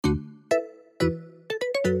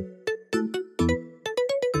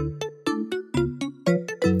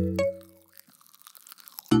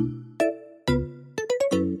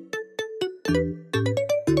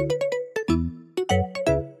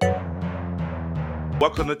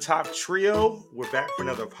Welcome to Top Trio. We're back for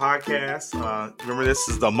another podcast. Remember, this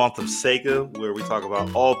is the month of Sega, where we talk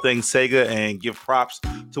about all things Sega and give props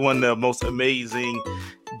to one of the most amazing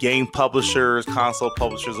game publishers, console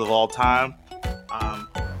publishers of all time.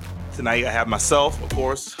 Tonight, I have myself, of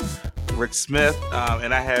course, Rick Smith,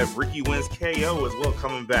 and I have Ricky Wins KO as well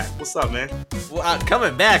coming back. What's up, man? Well,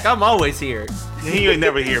 coming back. I'm always here. You ain't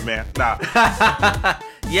never here, man. Nah.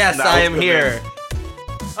 Yes, I am here. Man.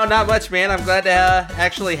 Oh, not much, man. I'm glad to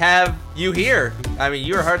actually have you here. I mean,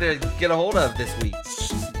 you were hard to get a hold of this week.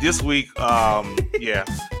 This week, yeah.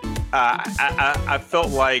 I felt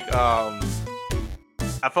like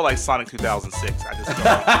Sonic 2006. I just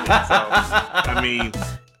felt like it. So, I mean,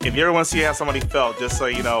 if you ever want to see how somebody felt, just so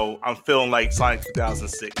you know, I'm feeling like Sonic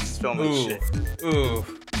 2006. Just feeling like shit. Ooh.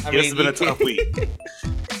 It's been a tough week.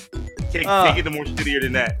 Can't get no more shittier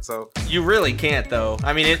than that. So you really can't, though.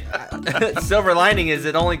 I mean, silver lining is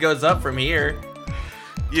it only goes up from here.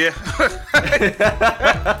 Yeah.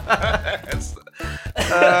 That's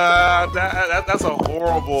a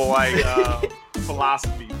horrible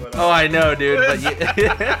philosophy. But, I know, dude.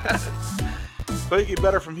 But you get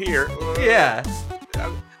better from here. Yeah.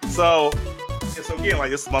 So again,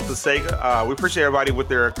 like this month of Sega, we appreciate everybody with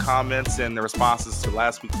their comments and their responses to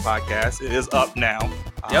last week's podcast. It is up now.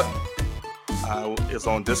 Yep. It's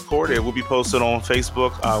on Discord. It will be posted on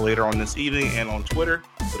Facebook later on this evening and on Twitter.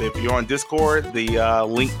 But if you're on Discord, the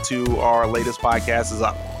link to our latest podcast is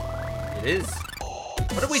up. It is.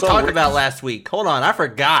 What did we talk about last week? Hold on, I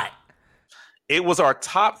forgot. It was our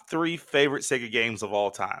top 3 favorite Sega games of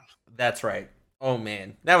all time. That's right. Oh,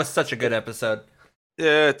 man. That was such a good episode.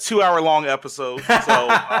 2-hour-long episode.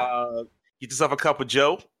 So get yourself a cup of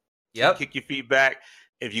Joe. Yep. Kick your feet back.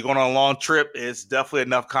 If you're going on a long trip, it's definitely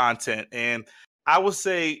enough content. And I would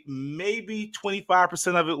say maybe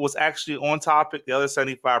 25% of it was actually on topic. The other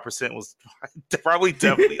 75% was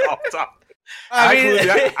definitely off topic.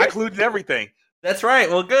 I included everything. That's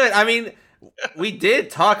right. Well, good. I mean, we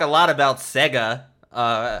did talk a lot about Sega.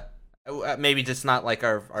 Maybe just not like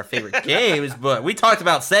our favorite games, but we talked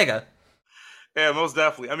about Sega. Yeah, most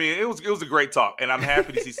definitely. I mean, it was a great talk, and I'm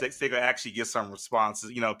happy to see Sega actually get some responses.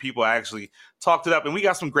 You know, people actually talked it up, and we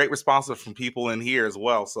got some great responses from people in here as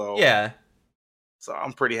well. So yeah, so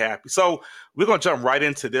I'm pretty happy. So we're gonna jump right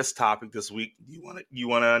into this topic this week. You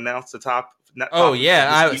want to announce the top? Oh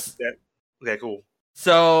yeah, okay, cool.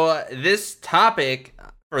 So this topic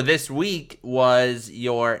for this week was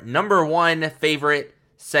your number 1 favorite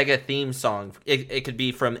Sega theme song. It could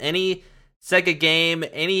be from any Sega game,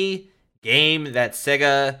 any game that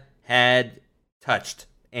Sega had touched,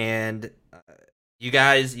 and you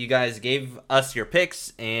guys gave us your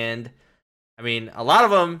picks, and I mean, a lot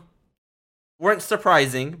of them weren't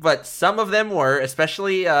surprising, but some of them were,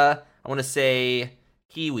 especially I want to say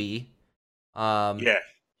Kiwi. Yeah,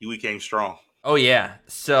 Kiwi came strong. Oh yeah,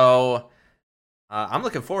 so I'm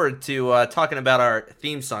looking forward to talking about our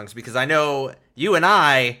theme songs, because I know you and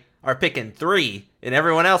I are picking 3, and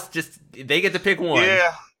everyone else they get to pick 1.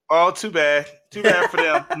 Yeah. Oh, too bad. Too bad for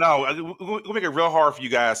them. No, we'll make it real hard for you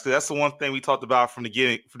guys, because that's the one thing we talked about from the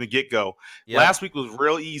get-go. Yep. Last week was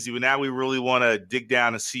real easy, but now we really want to dig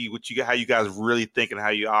down and see how you guys really think and how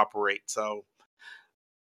you operate. So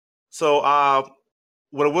what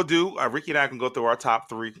we'll do, Ricky and I can go through our top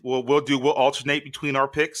 3. We'll alternate between our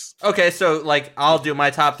picks. Okay, so like I'll do my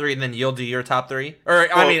top 3 and then you'll do your top 3, or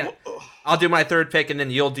I'll do my 3rd pick and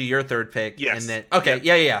then you'll do your 3rd pick. Yes. And then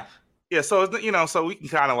yeah. Yeah, so so we can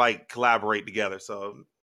kind of like collaborate together. So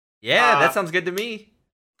yeah, that sounds good to me.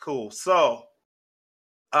 Cool. So,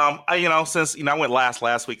 since I went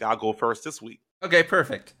last week, I'll go first this week. Okay,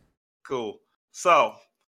 perfect. Cool. So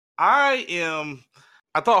I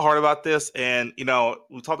thought hard about this, and we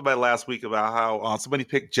talked about it last week about how somebody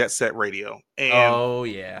picked Jet Set Radio. And, oh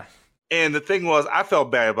yeah. And the thing was, I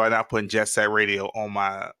felt bad about not putting Jet Set Radio on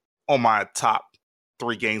my top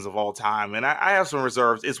 3 games of all time, and I have some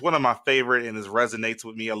reserves. It's one of my favorite, and it resonates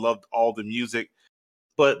with me. I loved all the music,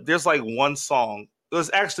 but there's like one song. There's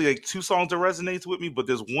actually like 2 songs that resonates with me, but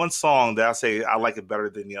there's one song that I say I like it better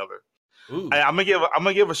than the other. I'm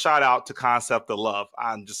gonna give a shout out to Concept of Love.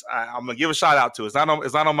 I'm gonna give a shout out to it. It's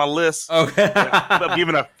not on my list. Okay, I'm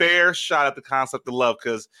giving a fair shout out to Concept of Love,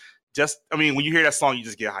 because when you hear that song, you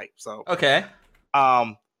just get hyped. So okay,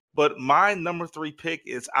 but my number 3 pick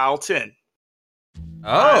is Aisle 10.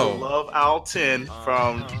 Oh, I love Aisle 10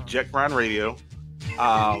 from Jet Grind Radio.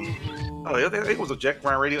 I think it was a Jet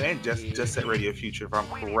Grind Radio and Jet Set Radio Future, if I'm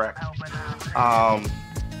correct.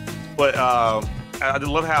 But I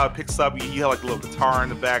love how it picks up. You have like a little guitar in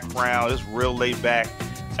the background. It's real laid back.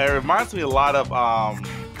 It reminds me a lot of.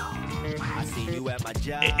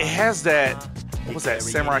 It has that what was that,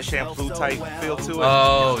 Samurai Champloo type feel to it.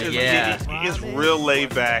 Oh, it's real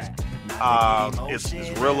laid back. It's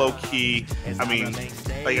real low key. I mean,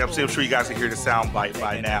 like I'm sure you guys can hear the sound bite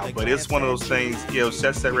by now, but it's one of those things.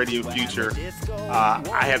 Jet Set Radio Future.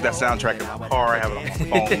 I have that soundtrack in my car. I have it on my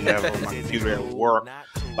phone. I have it on my computer at work.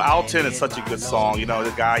 But Aisle 10 is such a good song.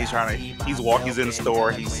 The guy, he's in the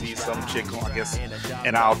store. He sees some chick, I guess,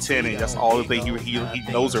 in Aisle 10, and that's all the thing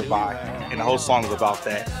he knows her by. And the whole song is about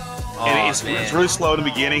that. And it's really slow in the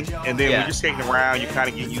beginning, and then when you're skating around, you kind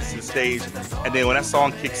of get used to the stage, and then when that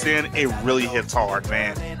song kicks in, it really hits hard,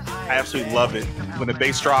 man. I absolutely love it. When the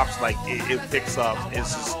bass drops, like it picks up.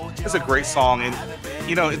 It's a great song, and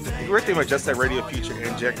the great thing about Jet Set Radio Future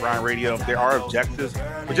and Jet Grind Radio, there are objectives,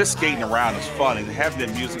 but just skating around is fun, and having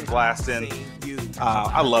the music blasting,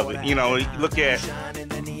 I love it. You look at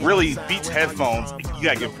really Beats headphones, you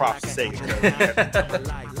gotta give props to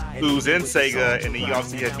Sega. Who's in Sega, and then you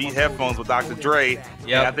obviously had Beat headphones with Dr. Dre.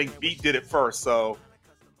 Yeah, I think Beat did it first. So,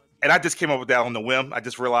 and I just came up with that on the whim. I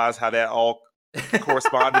just realized how that all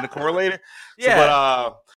corresponded and correlated. Yeah.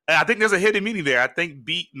 So, but I think there's a hidden meaning there. I think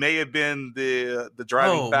Beat may have been the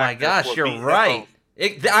driving factor. Oh my gosh, you're right.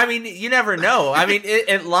 You never know.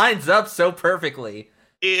 It lines up so perfectly.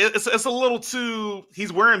 It's a little too.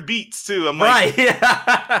 He's wearing Beats too. I'm like, right.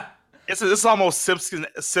 Yeah. It's almost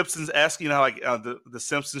Simpsons-esque, like the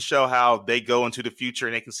Simpsons show, how they go into the future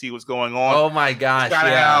and they can see what's going on. Oh my gosh! Kind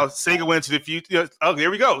of how Sega went into the future. Oh,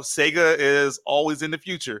 there we go. Sega is always in the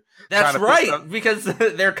future. That's right, because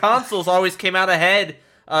their consoles always came out ahead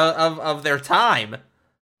of their time.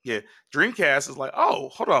 Yeah, Dreamcast is like, oh,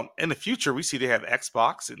 hold on. In the future, we see they have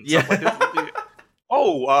Xbox and stuff like this.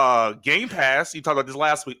 Oh, Game Pass. You talked about this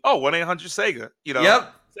last week. Oh, 1-800-SEGA. Yep.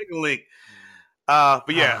 Sega Link.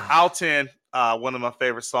 But yeah, Aisle 10, one of my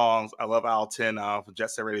favorite songs. I love Aisle 10 for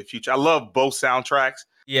Jet Set Radio Future. I love both soundtracks.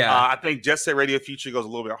 Yeah. I think Jet Set Radio Future goes a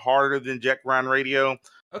little bit harder than Jet Grind Radio,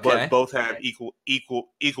 but both have equal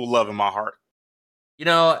love in my heart.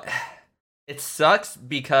 It sucks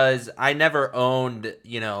because I never owned,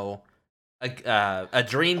 a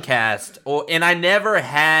Dreamcast, and I never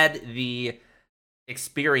had the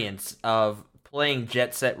experience of playing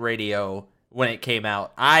Jet Set Radio when it came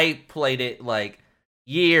out. I played it like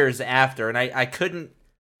years after, and I couldn't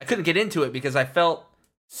get into it because I felt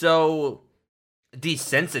so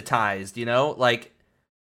desensitized, like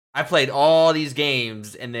I played all these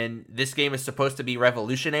games and then this game is supposed to be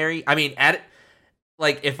revolutionary.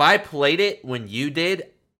 If I played it when you did,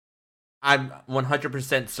 I'm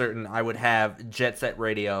 100% certain I would have Jet Set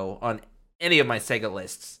Radio on any of my Sega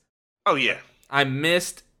lists. Oh yeah. I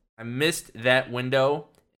missed that window,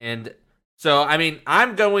 and so,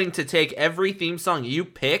 I'm going to take every theme song you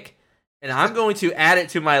pick, and I'm going to add it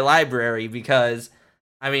to my library because,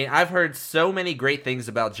 I've heard so many great things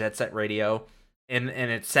about Jet Set Radio and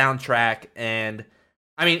its soundtrack, and,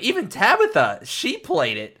 even Tabitha, she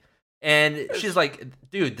played it, and she's like,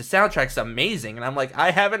 dude, the soundtrack's amazing, and I'm like, I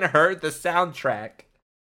haven't heard the soundtrack.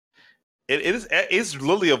 It's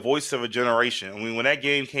literally a voice of a generation. When that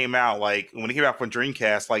game came out, when it came out from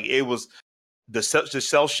Dreamcast, it was the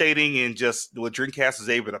cell shading and just what Dreamcast was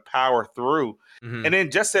able to power through. Mm-hmm. And then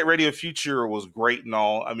Jet Set Radio Future was great and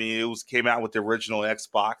all. It came out with the original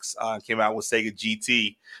Xbox, came out with Sega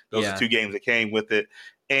GT. Those are two games that came with it.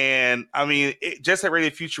 And Jet Set Radio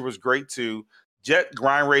Future was great too. Jet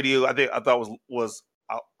Grind Radio, I thought was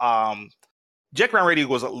Jet Grind Radio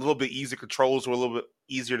was a little bit easier. Controls were a little bit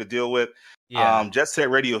easier to deal with. Yeah. Jet Set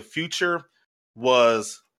Radio Future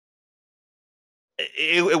was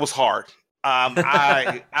it was hard.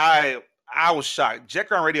 I was shocked. Jet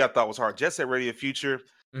Grind Radio I thought was hard. Jet Set Radio Future,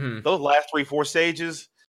 those last 3-4 stages,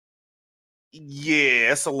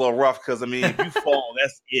 it's a little rough because if you fall,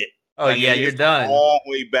 that's it. Oh you're done. All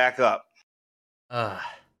the way back up.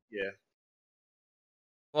 Yeah.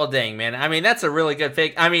 Well, dang, man. That's a really good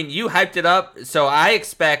pick. You hyped it up, so I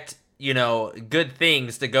expect good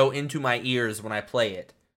things to go into my ears when I play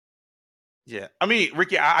it. Yeah,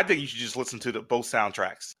 Ricky, I think you should just listen to both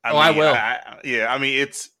soundtracks. I will.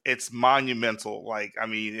 It's monumental.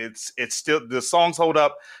 It's still, the songs hold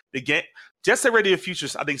up. The game, Jet Set Radio Future,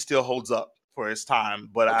 I think still holds up for its time.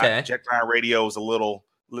 But Jet Grind Radio is a little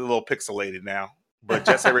pixelated now. But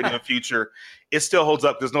Jet Set Radio Future, it still holds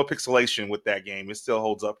up. There's no pixelation with that game. It still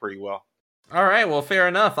holds up pretty well. All right, well, fair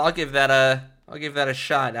enough. I'll give that a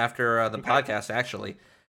shot after the podcast, actually.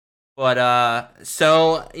 But,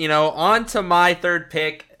 so, on to my third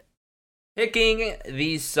pick. Picking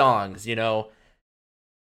these songs,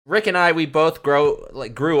 Rick and I, we both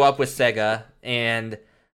grew up with Sega, and,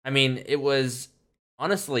 it was,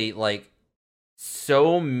 honestly,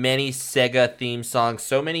 so many Sega theme songs,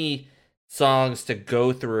 so many songs to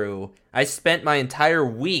go through. I spent my entire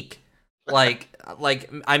week like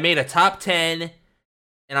I made a top 10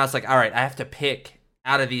 and I was like, all right, I have to pick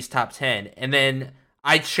out of these top 10. And then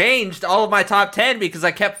I changed all of my top 10 because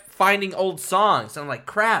I kept finding old songs. I'm like,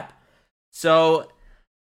 crap. So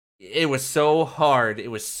it was so hard. It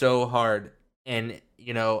was so hard. And,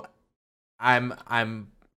 you know, I'm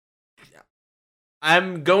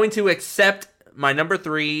going to accept my number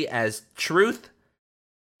 3 as truth.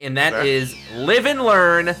 And that is Live and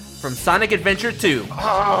Learn from Sonic Adventure 2.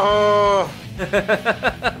 Oh,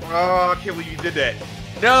 I can't believe you did that.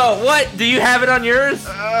 No, what? Do you have it on yours?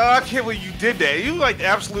 I can't believe you did that. You like the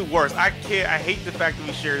absolute worst. I hate the fact that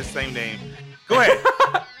we share the same name. Go ahead.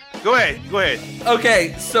 Go ahead.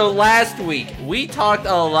 Okay, so last week, we talked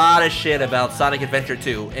a lot of shit about Sonic Adventure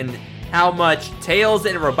 2 and how much Tails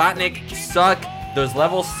and Robotnik suck. Those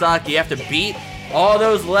levels suck. You have to beat all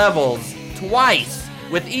those levels twice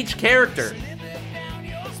with each character.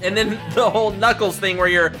 And then the whole Knuckles thing where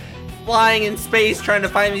you're flying in space trying to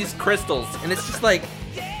find these crystals. And it's just like,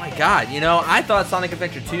 my God, you know, I thought Sonic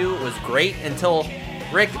Adventure 2 was great until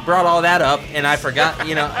Rick brought all that up, and I forgot,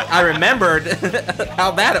 you know, I remembered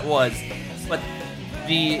how bad it was. But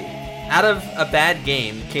out of a bad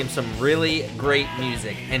game came some really great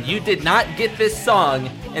music, and you did not get this song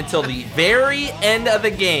until the very end of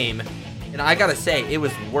the game. And I gotta say, it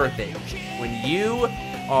was worth it. When you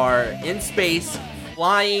are in space,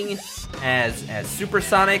 flying as Super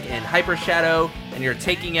Sonic and Hyper Shadow, and you're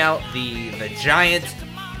taking out the giant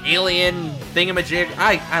alien thingamajig,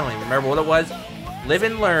 I don't even remember what it was. Live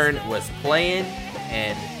and Learn was playing,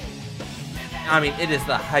 and I mean, it is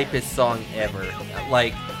the hypest song ever.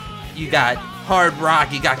 Like, you got hard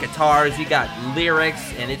rock, you got guitars, you got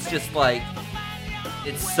lyrics, and it's just like,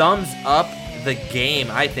 it sums up the game,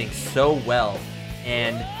 I think, so well.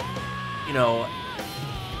 And, you know,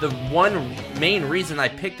 the one main reason I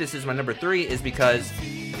picked this as my number 3 is because,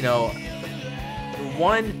 you know, the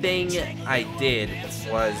one thing I did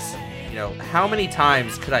was, you know, how many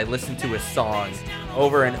times could I listen to a song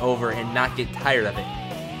over and over and not get tired of it?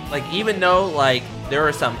 Like, even though, like, there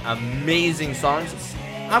are some amazing songs,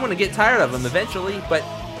 I'm gonna get tired of them eventually, but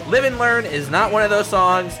Live and Learn is not one of those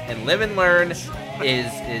songs, and Live and Learn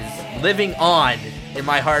is living on in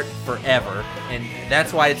my heart forever, and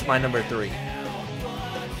that's why it's my number 3.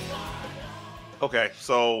 Okay,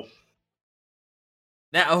 so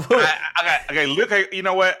now look, you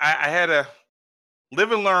know what? I had a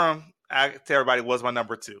Live and Learn. I tell everybody was my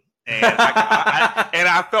number 2, and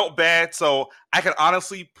I felt bad, so I can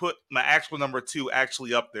honestly put my actual number 2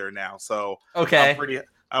 actually up there now. So okay,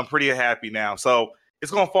 I'm pretty happy now. So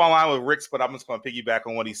it's gonna fall in line with Rick's, but I'm just gonna piggyback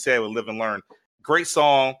on what he said with Live and Learn. Great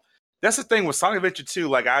song. That's the thing with Sonic Adventure 2.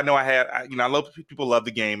 Like, I know I love people love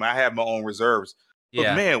the game. I have my own reserves,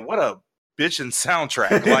 but man, what a bitchin'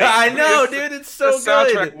 soundtrack! Like, I know, dude, it's so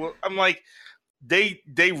good. I'm like, they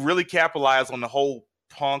really capitalized on the whole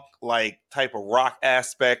punk like type of rock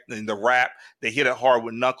aspect and the rap. They hit it hard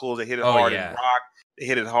with Knuckles. They hit it hard in rock. They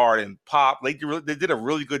hit it hard in pop. Like, they did a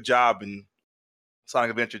really good job in Sonic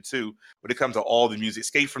Adventure 2 when it comes to all the music.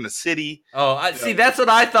 Escape from the City. Oh, see, that's what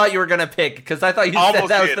I thought you were gonna pick, because I thought you said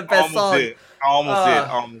that was the best song. I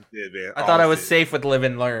almost did, man. I thought I was safe with Live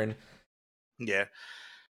and Learn. Yeah.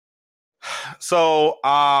 So,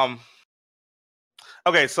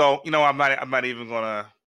 okay, so, you know, I'm not even gonna.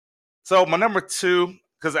 So my number 2,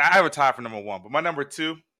 because I have a tie for number 1, but my number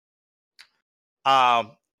 2,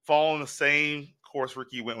 following the same course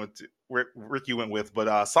Ricky went with,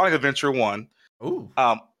 but Sonic Adventure 1. Ooh.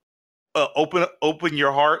 Open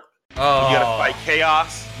your heart. Oh. You gotta fight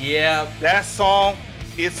chaos. Yeah. That song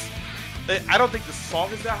is. I don't think the song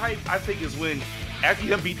is that hype. I think is when after you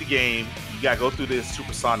done beat the game, you gotta go through this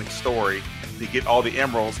supersonic story to get all the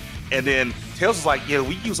emeralds, and then Tails is like, "Yeah,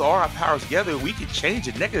 we use all our powers together. We can change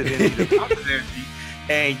the negative energy to positive energy,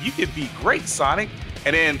 and you can be great, Sonic."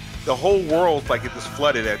 And then the whole world like it just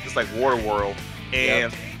flooded at just like Water World,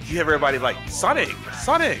 and you have everybody like Sonic,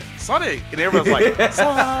 Sonic, Sonic, and everyone's like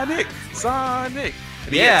Sonic, Sonic.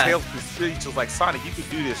 And Tails just like, Sonic, you can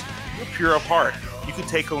do this. You're pure of heart. You can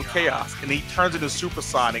take on chaos. And he turns into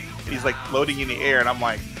Supersonic, and he's like floating in the air, and I'm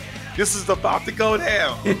like, this is about to go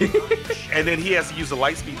down. And then he has to use the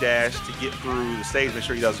Lightspeed Dash to get through the stage, make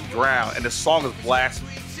sure he doesn't drown. And the song is blasting.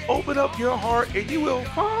 Open up your heart and you will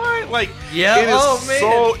find. Like,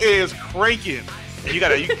 it is cranking. And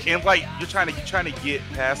you're trying to get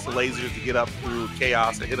past the lasers to get up through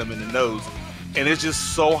chaos and hit him in the nose. And it's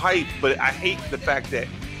just so hype. But I hate the fact that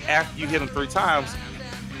after you hit him 3 times,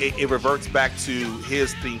 it reverts back to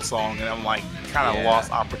his theme song, and I'm like, kind of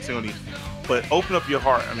lost opportunity. But Open Up Your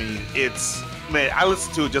Heart, I mean, I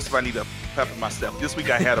listen to it just if I need a pep in my step. This week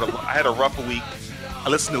I had a rough week. I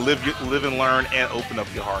listened to Live and Learn and Open Up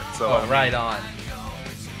Your Heart. So right on.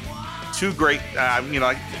 Two great. You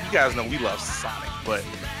guys know we love Sonic, but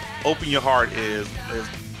Open Your Heart is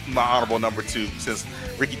my honorable number 2 since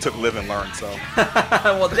Ricky took Live and Learn. So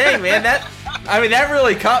well, dang man, that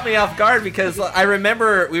really caught me off guard because I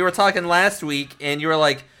remember we were talking last week and you were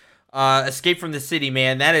like, "Escape from the City,"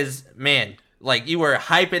 man. That is, man. Like, you were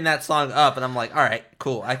hyping that song up, and I'm like, all right,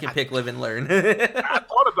 cool. I can pick Live and Learn. I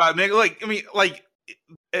thought about it, man.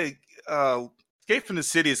 Escape from the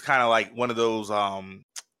City is kind of like one of those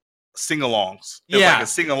sing-alongs. It's like a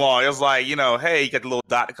sing-along. It's like, hey, you got the little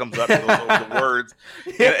dot that comes up and goes over the words.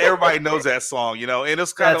 And everybody knows that song, and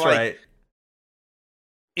it's kind of like, right.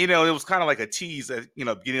 It was kind of like a tease at,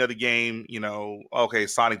 beginning of the game, okay,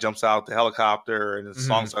 Sonic jumps out the helicopter and the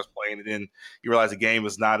song starts playing, and then you realize the game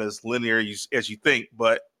is not as linear as you think,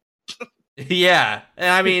 but... Yeah, and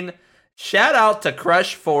I mean, shout out to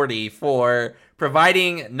Crush 40 for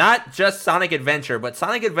providing not just Sonic Adventure, but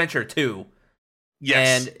Sonic Adventure 2.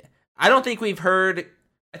 Yes. And I don't think we've heard...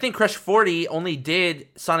 I think Crush 40 only did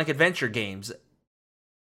Sonic Adventure games.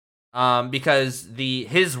 Because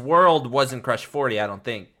his world wasn't Crush 40, I don't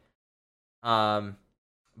think. But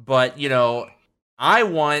I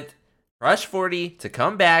want Crush 40 to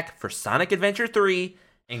come back for Sonic Adventure 3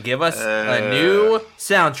 and give us a new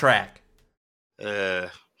soundtrack. I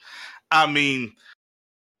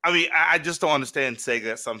just don't understand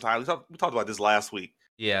Sega sometimes. We talked about this last week.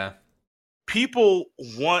 Yeah. People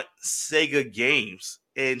want Sega games.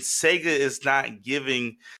 And Sega is not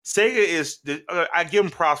giving. Sega is. I give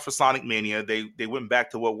them props for Sonic Mania. They went back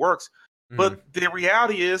to what works. But the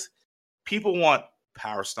reality is, people want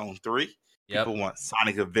Power Stone 3. Yep. People want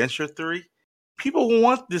Sonic Adventure 3. People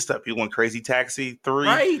want this stuff. People want Crazy Taxi 3.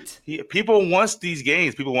 Right. People want these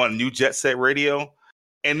games. People want a new Jet Set Radio.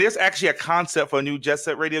 And there's actually a concept for a new Jet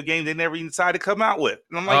Set Radio game they never even decided to come out with.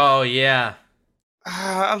 And I'm like, oh yeah.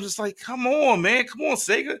 I'm just like, come on, man. Come on,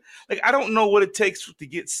 Sega. Like, I don't know what it takes to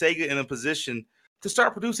get Sega in a position to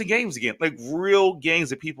start producing games again. Like, real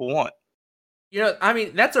games that people want.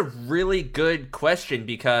 That's a really good question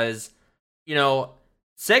because, Sega,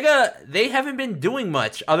 they haven't been doing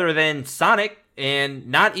much other than Sonic, and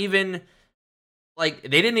not even, like,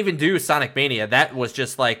 they didn't even do Sonic Mania. That was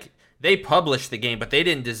just, like, they published the game, but they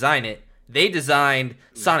didn't design it. They designed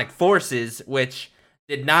Sonic Forces, which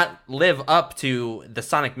did not live up to the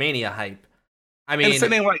Sonic Mania hype. I mean, and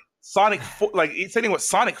saying like Sonic 4, saying what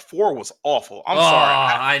Sonic 4 was awful. I'm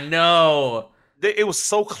sorry. I know. It was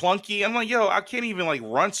so clunky. I'm like, yo, I can't even like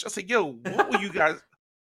run. I was like, yo, what were you guys?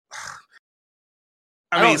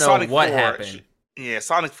 I don't know Sonic what 4, happened. Yeah,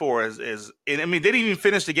 Sonic 4 is. And I mean, they didn't even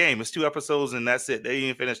finish the game. It's 2 episodes and that's it. They didn't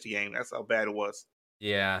even finish the game. That's how bad it was.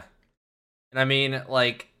 Yeah, and I mean,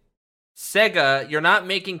 like, Sega, you're not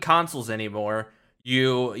making consoles anymore.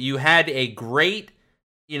 You had a great,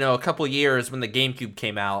 a couple years when the GameCube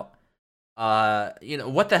came out.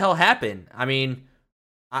 What the hell happened? I mean,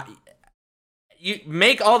 you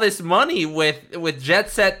make all this money with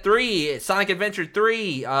Jet Set 3, Sonic Adventure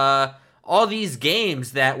 3, all these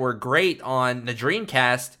games that were great on the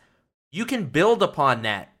Dreamcast. You can build upon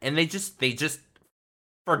that, and they just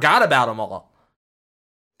forgot about them all.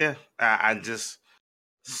 Yeah, I just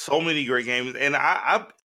so many great games, and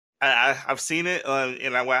I've seen it,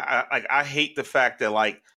 and I hate the fact that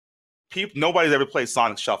like nobody's ever played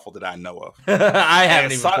Sonic Shuffle that I know of. I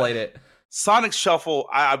haven't even played it. Sonic Shuffle,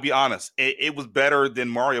 I'll be honest, it was better than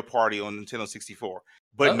Mario Party on Nintendo 64,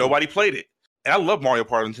 but nobody played it. And I love Mario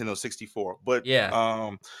Party on Nintendo 64, but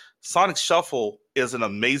Sonic Shuffle is an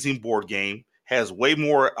amazing board game. Has way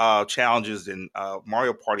more challenges than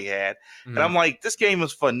Mario Party had. And I'm like, this game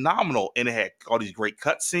is phenomenal. And it had all these great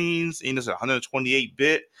cutscenes. And it's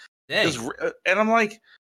 128-bit. And I'm like,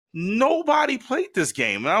 nobody played this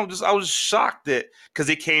game. And I was shocked that, because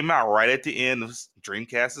it came out right at the end of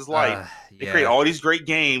Dreamcast's life. They create all these great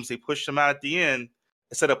games. They push them out at the end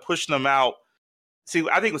instead of pushing them out. See,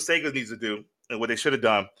 I think what Sega needs to do, and what they should have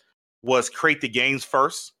done, was create the games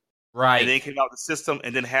first. Right. And then came out the system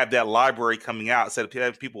and then have that library coming out instead of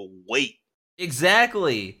having people wait.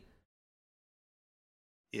 Exactly.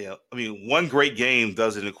 Yeah. I mean, one great game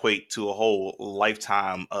doesn't equate to a whole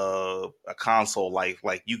lifetime of a console life.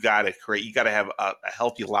 Like, you got to have a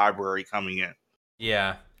healthy library coming in.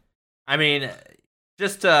 Yeah. I mean,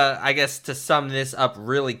 just to, I guess, to sum this up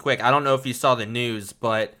really quick, I don't know if you saw the news,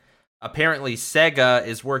 but apparently Sega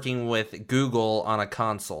is working with Google on a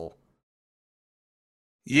console.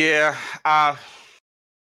 Yeah, I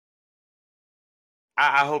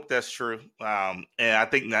hope that's true, and I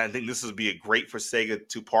think this would be great for Sega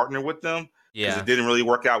to partner with them, because Yeah. it didn't really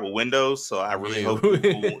work out with Windows. So I really hope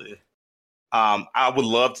people. I would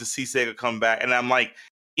love to see Sega come back, and I'm like,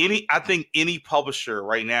 I think any publisher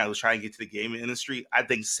right now who's trying to get to the gaming industry, I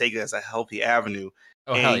think Sega is a healthy avenue.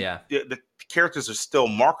 Oh, hell And yeah. the characters are still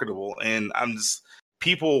marketable, and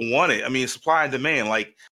people want it. I mean, supply and demand.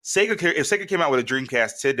 Like Sega, if Sega came out with a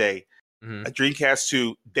Dreamcast today, Mhm. a Dreamcast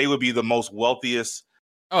 2, they would be the most wealthiest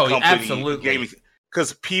Oh, company absolutely. gaming,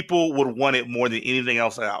 because people would want it more than anything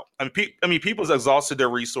else out. I mean, people's exhausted their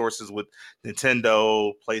resources with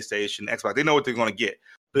Nintendo, PlayStation, Xbox. They know what they're going to get.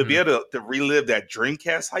 But to be able to relive that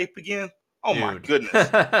Dreamcast hype again, oh my goodness.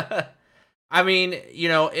 I mean,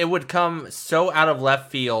 it would come so out of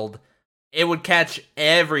left field. It would catch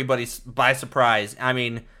everybody by surprise. I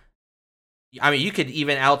mean, you could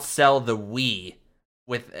even outsell the Wii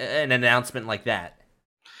with an announcement like that.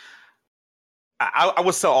 I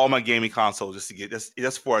would sell all my gaming consoles just to get this.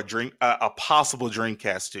 That's for a possible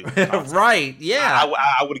Dreamcast 2. Right? Yeah.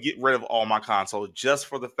 I would get rid of all my consoles just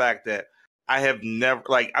for the fact that I have never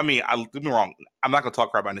I mean, don't get me wrong. I'm not going to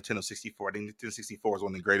talk crap about Nintendo 64. I think Nintendo 64 is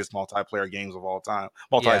one of the greatest multiplayer games of all time,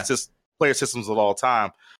 player systems of all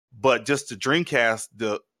time. But just the Dreamcast,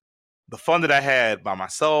 the fun that I had by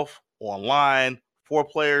myself online, 4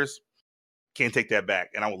 players, can't take that back,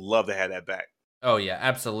 and I would love to have that back. Oh yeah,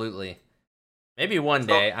 absolutely. Maybe one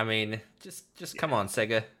day. I mean, just come on,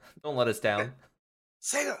 Sega. Don't let us down.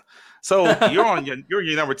 Sega. So you're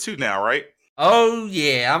your number 2 now, right? Oh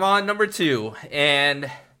yeah, I'm on number 2.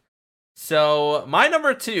 And so my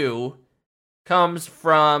number 2 comes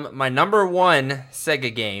from my number 1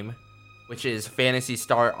 Sega game, which is Phantasy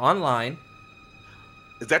Star Online.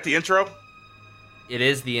 Is that the intro? It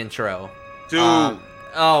is the intro. Dude.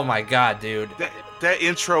 Oh my god, dude. That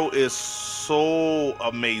intro is so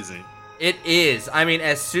amazing. It is. I mean,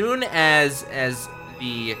 as soon as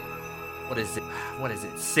the what is it?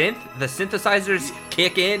 The synthesizers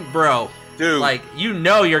kick in, bro. Dude, like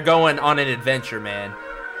you're going on an adventure, man.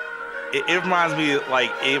 It reminds me of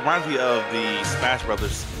the Smash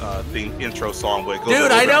Brothers theme intro song, but it goes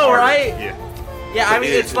dude, I know, harder. right? Yeah. I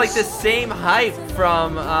mean, it's like the same hype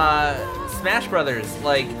from Smash Brothers.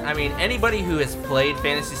 Like, I mean, anybody who has played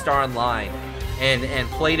Phantasy Star Online and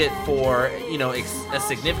played it for a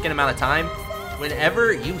significant amount of time,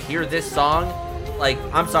 whenever you hear this song, like,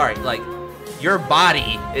 I'm sorry, like, your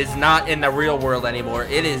body is not in the real world anymore.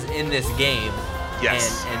 It is in this game.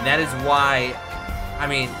 Yes. And that is why, I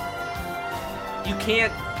mean, you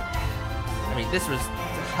can't. I mean, this was.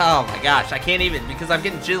 Oh my gosh, I can't even, because I'm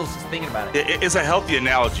getting chills just thinking about it. It's a healthy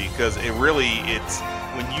analogy, because it's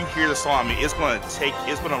when you hear the song, I mean, it's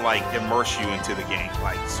gonna like immerse you into the game.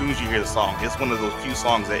 Like, as soon as you hear the song, it's one of those few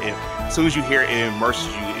songs that as soon as you hear it, it immerses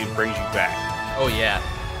you, it brings you back. Oh yeah,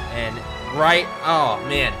 and oh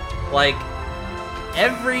man, like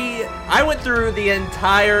I went through the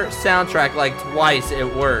entire soundtrack like twice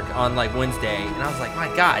at work on like Wednesday, and I was like, my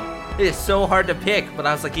god, it is so hard to pick. But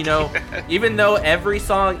I was like, even though every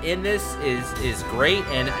song in this is great,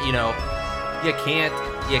 and you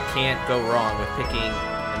can't go wrong with picking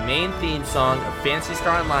the main theme song of Phantasy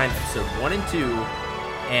Star Online episode 1 and 2,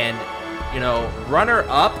 and runner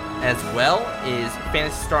up as well is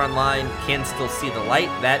Phantasy Star Online Can Still See the Light.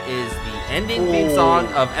 That is the ending theme song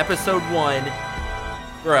of episode 1.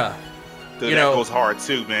 Bruh. Dude, that goes hard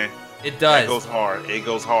too, man. It does. It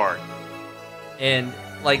goes hard. And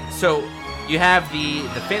like, so you have the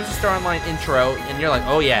Phantasy Star Online intro, and you're like,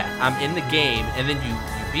 oh yeah, I'm in the game, and then you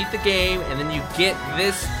beat the game, and then you get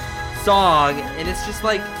this song, and it's just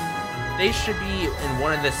like, they should be in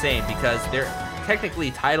one and the same, because they're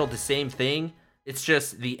technically titled the same thing. It's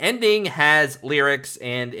just the ending has lyrics,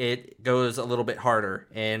 and it goes a little bit harder.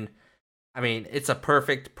 And I mean, it's a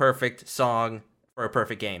perfect song for a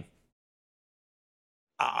perfect game.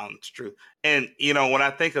 It's true. And when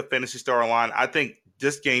I think of Phantasy Star Online, I think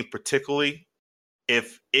this game particularly,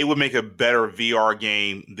 if it would make a better VR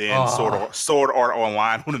game than Sword Art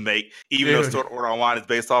Online would make, even though Sword Art Online is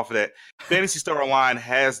based off of that. Phantasy Star Online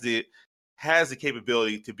has the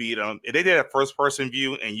capability to be if they did a first person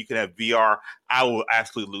view and you can have VR, I will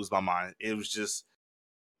absolutely lose my mind. It's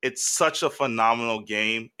such a phenomenal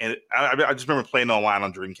game, and I just remember playing online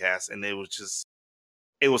on Dreamcast, and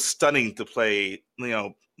it was stunning to play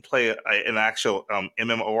an actual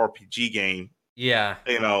MMORPG game. Yeah.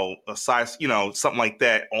 A size, something like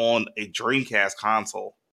that on a Dreamcast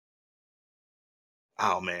console.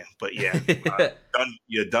 Oh man, but yeah,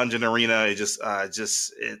 Dungeon Arena is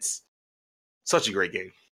it's such a great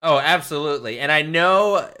game. Oh, absolutely. And I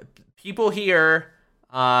know people here,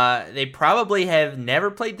 they probably have never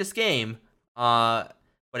played this game. But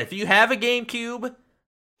if you have a GameCube,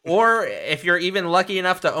 Or if you're even lucky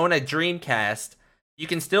enough to own a Dreamcast, you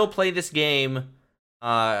can still play this game.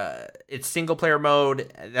 It's single player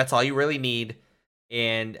mode. That's all you really need.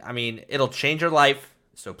 And I mean, it'll change your life.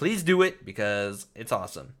 So please do it because it's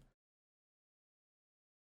awesome.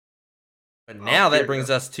 But now that brings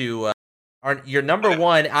us to your number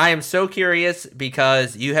one. I am so curious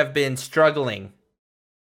because you have been struggling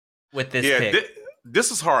with this pick. This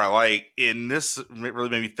is hard. Like, and this really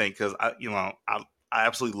made me think because I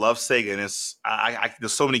absolutely love Sega, and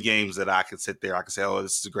there's so many games that I could sit there. I could say, "Oh,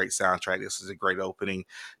 this is a great soundtrack. This is a great opening.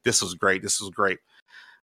 This was great. This was great."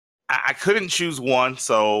 I couldn't choose one,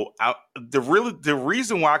 so the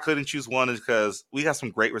reason why I couldn't choose one is because we had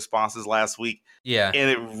some great responses last week. Yeah, and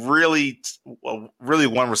it really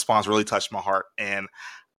one response really touched my heart, and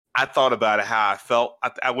I thought about it how I felt.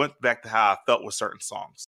 I went back to how I felt with certain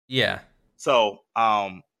songs. Yeah. So,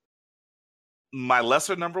 my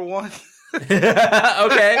lesser number one.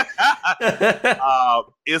 Okay.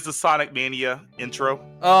 Is the Sonic Mania intro.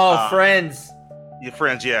 Oh, Friends. Your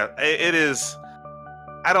Friends, yeah. It is.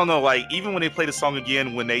 I don't know, like, even when they played the song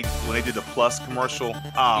again, when they did the Plus commercial,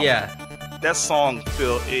 yeah, that song,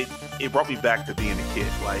 it brought me back to being a kid.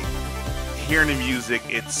 Like, hearing the music,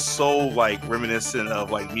 it's so, like, reminiscent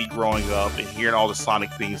of, like, me growing up and hearing all the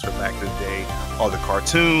Sonic themes from back in the day, all the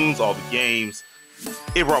cartoons, all the games.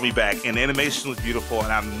 It brought me back, and the animation was beautiful,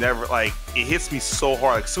 and I'm never, like, it hits me so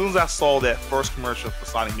hard. Like, as soon as I saw that first commercial for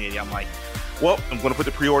Sonic Mania, I'm like, well, I'm going to put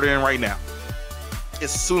the pre-order in right now.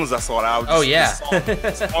 As soon as I saw it, I was just,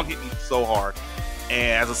 the song hit me so hard.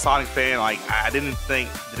 And as a Sonic fan, like, I didn't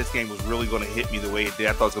think that this game was really going to hit me the way it did.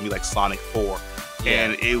 I thought it was going to be like Sonic 4. Yeah.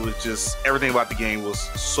 And it was just, everything about the game was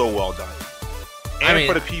so well done. And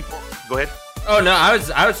for the people, go ahead. Oh, no, I was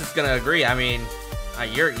just going to agree. I mean,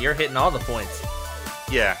 you're hitting all the points.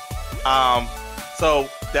 Yeah. So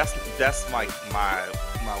that's my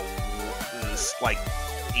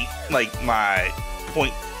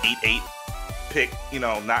 .88 pick,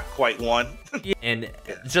 not quite one. And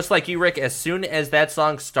just like you, Rick, as soon as that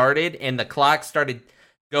song started and the clock started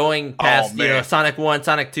going past, Sonic 1,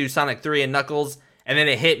 Sonic 2, Sonic 3, and Knuckles, and then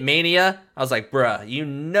it hit Mania, I was like, bruh, you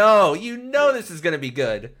know this is going to be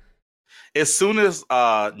good. As soon as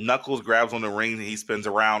Knuckles grabs on the ring and he spins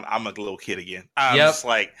around, I'm a little kid again. I'm just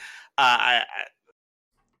like, I'm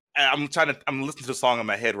listening to the song in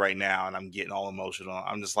my head right now, and I'm getting all emotional.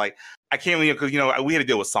 I'm just like, I can't believe, because we had to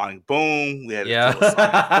deal with Sonic Boom, we had to deal with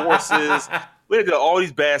Sonic Forces, we had to do all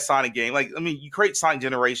these bad Sonic games. Like, I mean, you create Sonic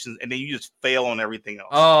Generations, and then you just fail on everything else.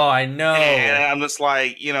 Oh, I know. And I'm just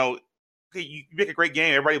like, you make a great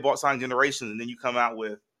game. Everybody bought Sonic Generations, and then you come out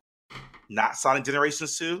with not Sonic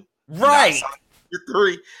Generations 2. Right. Sonic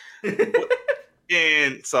 3.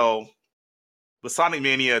 And so, with Sonic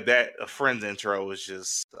Mania, that Friends intro was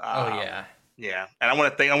just yeah. And I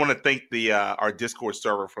want to thank the our Discord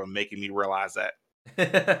server for making me realize that.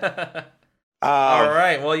 All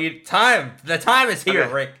right. Well, the time is here,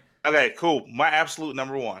 okay. Rick. Okay, cool. My absolute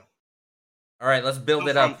number one. All right, let's build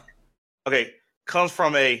it up. Okay, comes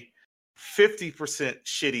from a 50%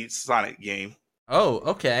 shitty Sonic game. Oh,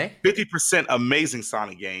 okay. 50% amazing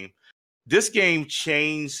Sonic game. This game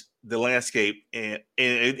changed the landscape, and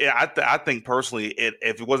I think personally,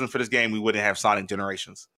 if it wasn't for this game, we wouldn't have Sonic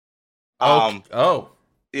Generations. Yeah,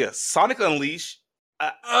 Sonic Unleashed.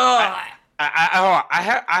 I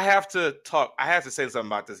have to talk. I have to say something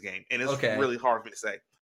about this game, and it's really hard for me to say.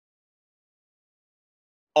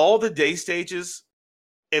 All the day stages,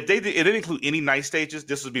 if they didn't include any night stages,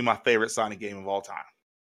 this would be my favorite Sonic game of all time.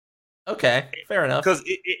 Okay, fair enough. Because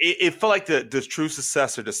it felt like the true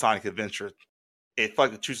successor to Sonic Adventure. It felt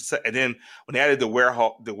like the true successor. And then when they added the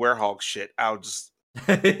Werehog shit, I was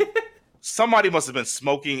just somebody must have been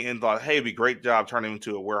smoking and thought, "Hey, it'd be a great job turning him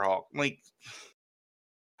into a Werehog." Like,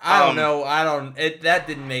 I don't know. That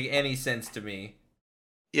didn't make any sense to me.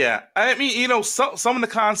 Yeah, I mean, some of the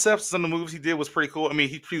concepts, some of the moves he did was pretty cool. I mean,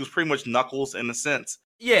 he was pretty much Knuckles in a sense.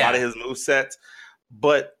 Yeah, a lot of his movesets,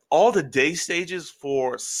 but all the day stages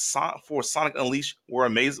for Sonic Unleashed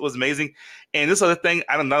was amazing. And this other thing,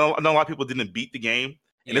 I know a lot of people didn't beat the game,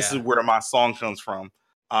 and this is where my song comes from.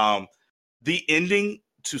 The ending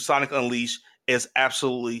to Sonic Unleashed is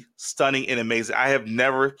absolutely stunning and amazing. I have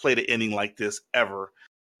never played an ending like this ever.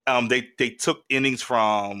 They took endings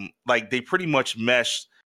from, like, they pretty much meshed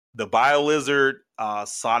the BioLizard,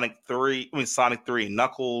 Sonic 3 and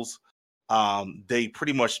Knuckles. They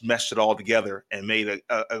pretty much meshed it all together and made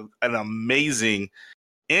an amazing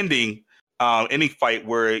ending fight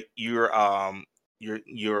where you're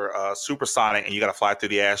Super Sonic and you got to fly through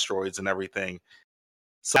the asteroids and everything.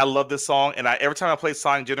 So I love this song, and every time I play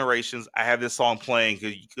Sonic Generations, I have this song playing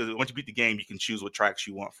because once you beat the game, you can choose what tracks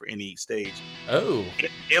you want for any stage. Oh,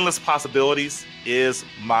 Endless Possibilities is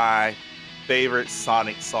my favorite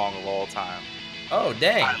Sonic song of all time. Oh,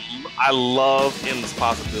 dang. I love Endless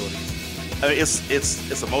Possibilities. I mean, it's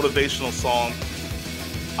a motivational song.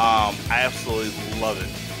 I absolutely love it.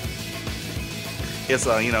 It's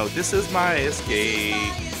this is my escape,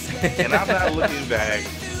 and I'm not looking back.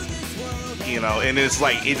 And it's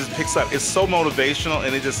like it just picks up. It's so motivational,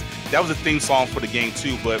 and that was a theme song for the game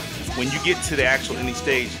too. But when you get to the actual ending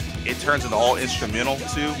stage, it turns into all instrumental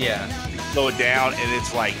too. Yeah. Slow it down, and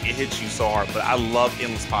it's like it hits you so hard. But I love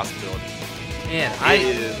Endless Possibilities. Man,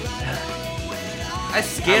 I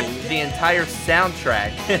skipped the entire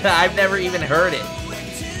soundtrack. I've never even heard it.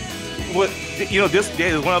 Well, this day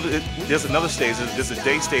is there's another stage. There's a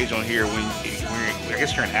day stage on here when I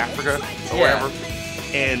guess you're in Africa or wherever,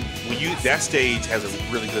 and that stage has a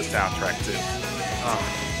really good soundtrack too. Oh.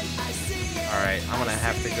 All right, I'm gonna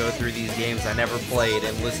have to go through these games I never played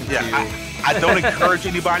and listen to. I don't encourage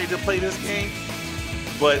anybody to play this game,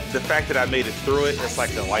 but the fact that I made it through it's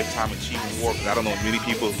like a lifetime achievement award because I don't know many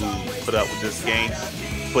people who put up with this game.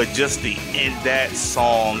 But just that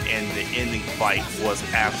song and the ending fight was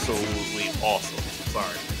absolutely awesome.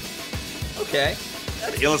 Sorry. Okay.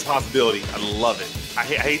 The Endless Possibility, I love it. I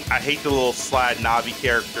hate the little Slide Navi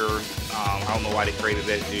character. I don't know why they created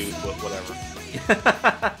that dude, but whatever.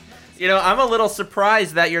 I'm a little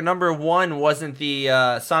surprised that your number one wasn't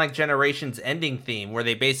the Sonic Generations ending theme, where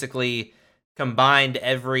they basically combined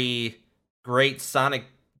every great Sonic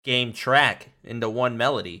game track into one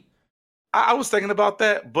melody. I was thinking about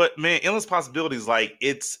that, but man, Endless Possibilities, like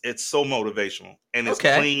it's so motivational and it's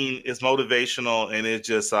clean, it's motivational, and it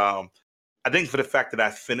just I think for the fact that I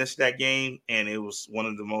finished that game and it was one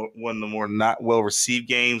of the more not well received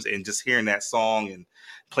games, and just hearing that song and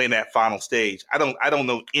playing that final stage, I don't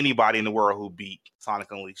know anybody in the world who beat Sonic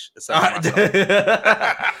Unleashed except for myself.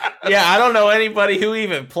 Yeah, I don't know anybody who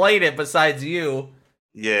even played it besides you.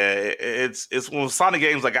 Yeah, it's one of Sonic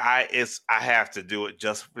games like I have to do it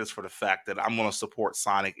just for the fact that I'm going to support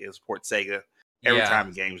Sonic and support Sega every time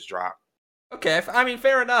the games drop. Okay, I mean,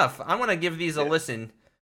 fair enough. I'm going to give these a listen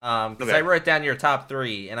because I wrote down your top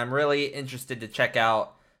 3, and I'm really interested to check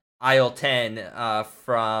out Aisle 10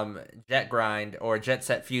 from Jet Grind or Jet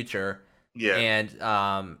Set Future. Yeah,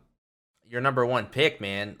 and your number one pick,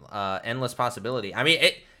 man, Endless Possibility. I mean,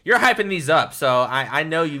 you're hyping these up, so I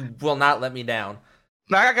know you will not let me down.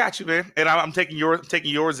 No, I got you, man, and I'm taking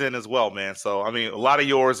yours in as well, man. So I mean, a lot of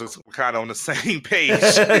yours is kind of on the same page.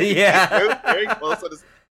 Yeah, very close.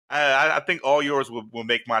 I think all yours will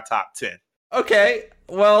make my top 10. Okay,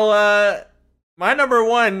 well, my number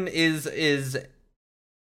one is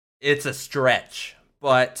it's a stretch,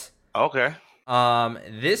 but okay.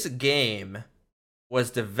 This game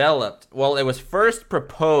was developed. Well, it was first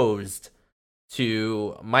proposed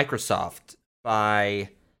to Microsoft by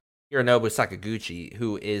Hironobu Sakaguchi,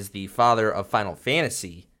 who is the father of Final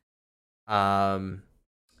Fantasy.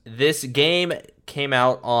 This game came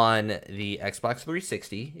out on the Xbox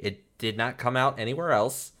 360. It did not come out anywhere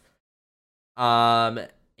else. And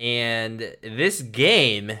this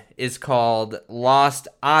game is called Lost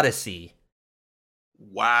Odyssey.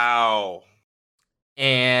 Wow.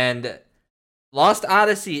 And Lost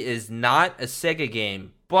Odyssey is not a Sega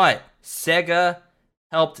game, but Sega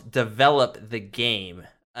helped develop the game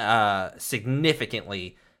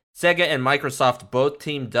significantly. Sega and Microsoft both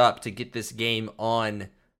teamed up to get this game on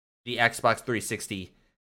the Xbox 360.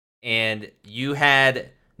 And you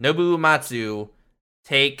had Nobuo Uematsu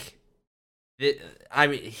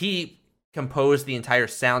he composed the entire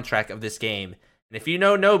soundtrack of this game. And if you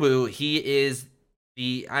know Nobu, he is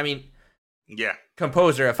the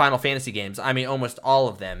composer of Final Fantasy games. I mean, almost all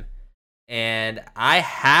of them. And I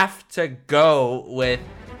have to go with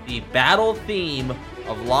the battle theme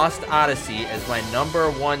of Lost Odyssey as my number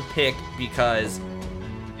one pick, because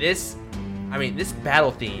this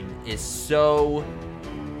battle theme is so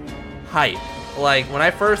hype. Like, when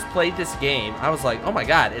I first played this game, I was like, oh my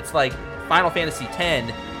god, it's like Final Fantasy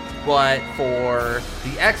X, but for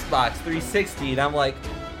the Xbox 360, and I'm like,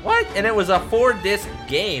 what? And it was a 4-disc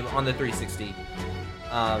game on the 360.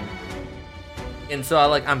 And so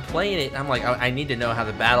I'm playing it, and I'm like, I need to know how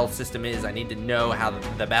the battle system is. I need to know how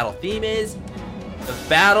the battle theme is. The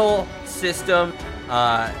battle system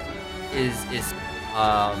is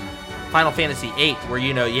Final Fantasy VIII, where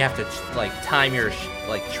you have to time your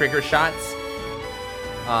trigger shots.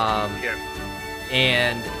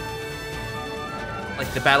 And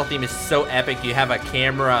the battle theme is so epic. You have a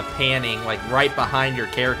camera panning right behind your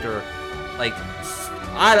character.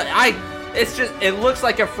 it looks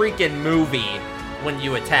like a freaking movie when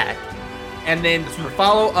you attack. And then to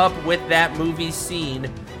follow up with that movie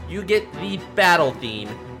scene, you get the battle theme,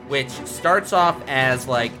 which starts off as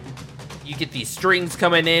like, you get these strings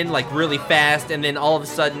coming in like really fast, and then all of a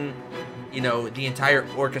sudden, you know, the entire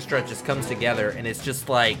orchestra just comes together, and it's just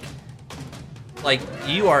like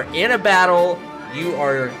you are in a battle,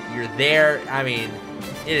 you're there. I mean,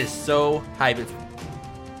 it is so hype. It's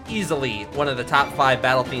easily one of the top 5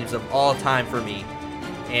 battle themes of all time for me,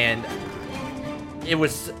 and it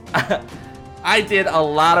was I did a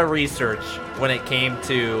lot of research when it came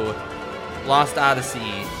to Lost Odyssey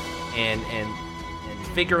and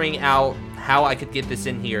figuring out how I could get this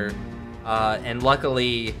in here, and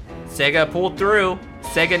luckily Sega pulled through.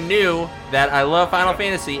 Sega knew that I love Final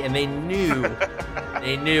Fantasy, and they knew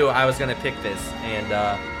I was gonna pick this. And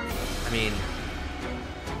I mean,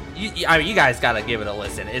 you guys gotta give it a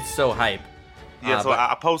listen. It's so hype. Yeah, so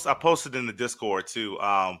I posted in the Discord too.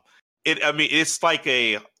 It's like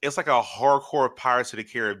a hardcore Pirates of the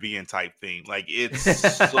Caribbean type theme. Like it's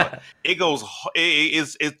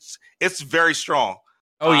it's very strong.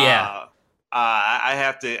 Oh yeah. I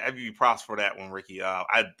have to give you props for that one, Ricky.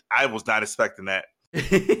 I was not expecting that.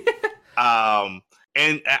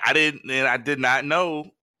 And I did not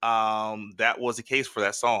know that was the case for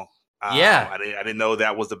that song. I didn't know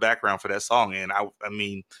that was the background for that song, and I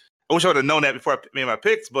mean, I wish I would have known that before I made my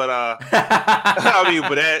picks, but I mean,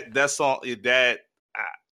 but that song,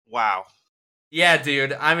 wow. Yeah,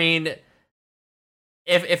 dude. I mean,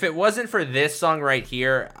 if it wasn't for this song right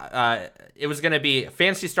here, it was gonna be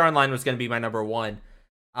Phantasy Star Online was gonna be my number 1,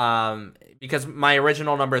 because my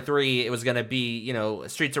original number 3, it was gonna be, you know,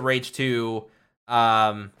 Streets of Rage 2.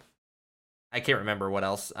 I can't remember what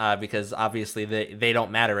else, because obviously they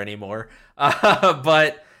don't matter anymore.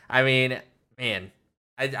 But I mean, man,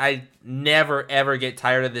 I never ever get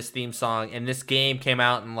tired of this theme song, and this game came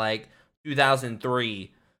out in like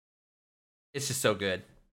 2003. It's just so good.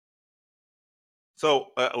 So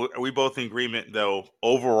are we both in agreement though?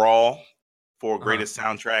 Overall, for greatest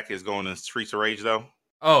soundtrack is going to Streets of Rage though.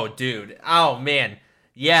 Oh, dude. Oh man.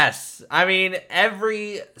 Yes. I mean,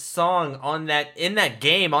 every song in that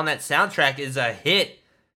game, on that soundtrack is a hit,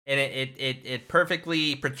 and it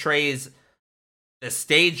perfectly portrays the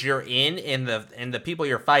stage you're in and the people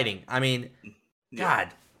you're fighting. I mean, God.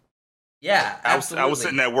 Yeah, absolutely. I was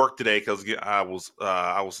sitting at work today because I was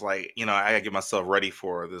like, you know, I gotta get myself ready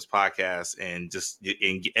for this podcast and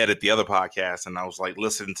edit the other podcast, and I was like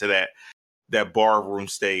listening to that bar room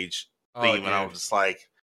stage theme, and I was just like,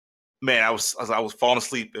 man, I was falling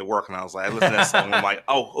asleep at work, and I was like, I listened to that song, and I'm like,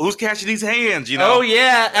 oh, who's catching these hands? You know? Oh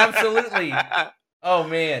yeah, absolutely. Oh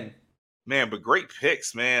man, but great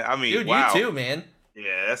picks, man. I mean, dude, wow. You too, man.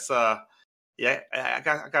 Yeah, that's I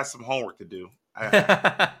got some homework to do.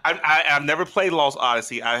 I've never played Lost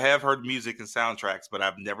Odyssey. I have heard music and soundtracks, but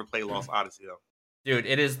I've never played Lost Odyssey though. Dude,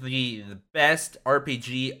 it is the best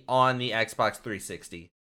RPG on the Xbox 360.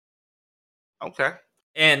 Okay.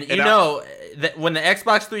 And you know that when the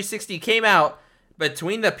Xbox 360 came out,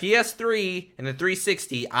 between the PS3 and the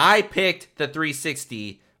 360, I picked the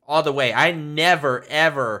 360 all the way. I never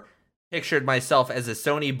ever pictured myself as a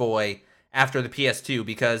Sony boy after the PS2,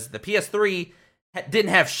 because the PS3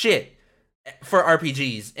 didn't have shit for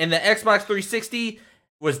RPGs, and the Xbox 360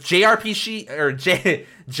 was JRPG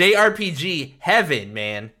heaven,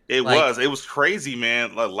 man. It was crazy,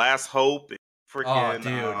 man. Like Last Hope,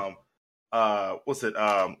 freaking what's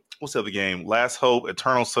the other game? Last Hope,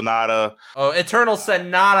 Eternal Sonata. Oh, Eternal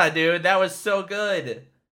Sonata, dude, that was so good.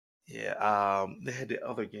 Yeah, they had the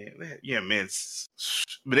other game. Man,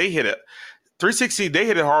 but they hit it 360. They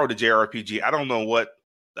hit it hard with the JRPG. I don't know what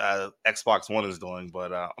Xbox One is doing,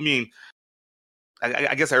 but I mean,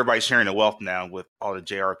 I guess everybody's sharing the wealth now with all the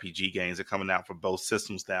JRPG games that are coming out for both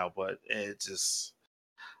systems now. But it just,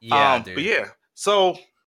 dude. But yeah. So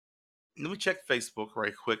let me check Facebook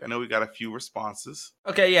right quick. I know we got a few responses.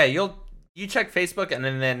 Okay, yeah, you check Facebook, and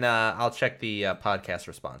then I'll check the podcast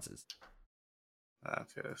responses.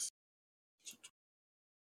 Okay.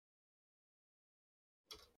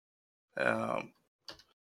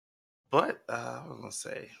 But I was gonna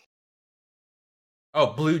say,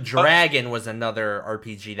 Blue Dragon was another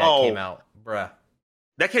RPG that came out, bruh.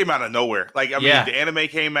 That came out of nowhere. Like, I mean, the anime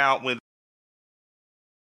came out when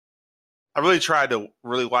I really tried to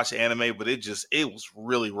really watch the anime, but it was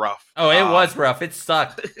really rough. Oh, it was rough. It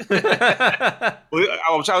sucked. I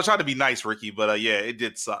was trying to be nice, Ricky, but yeah, it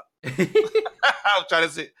did suck. I was trying to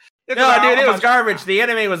say, no, dude, it was garbage. The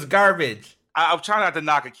anime was garbage. I'm trying not to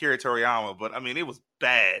knock Akira Toriyama, but I mean, it was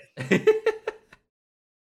bad.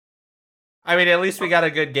 I mean, at least we got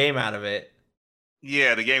a good game out of it.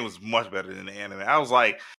 Yeah, the game was much better than the anime. I said, I was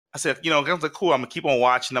like, cool. I'm gonna keep on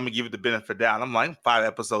watching. I'm gonna give it the benefit of the doubt. I'm like 5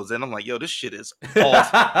 episodes in. I'm like, yo, this shit is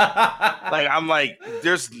awesome. Like, I'm like,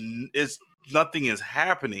 it's nothing is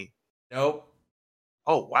happening. Nope.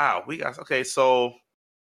 Oh wow, okay. So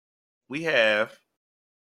we have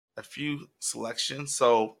a few selections.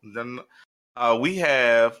 So then we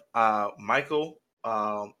have Michael.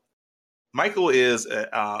 Michael is an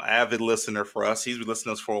avid listener for us. He's been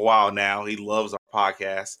listening to us for a while now. He loves our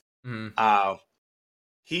podcast. Mm.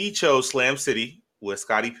 He chose Slam City with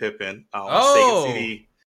Scottie Pippen on Oh. Sega CD.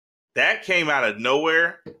 That came out of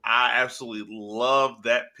nowhere. I absolutely love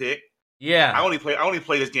that pick. Yeah. I only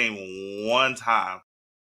played this game one time.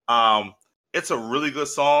 It's a really good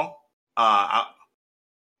song. I'm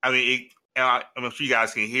sure you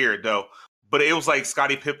guys can hear it though. But it was like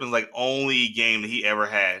Scottie Pippen's like only game that he ever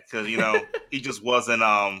had because he just wasn't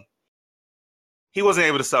he wasn't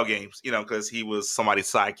able to sell games because he was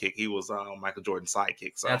somebody's sidekick. He was Michael Jordan's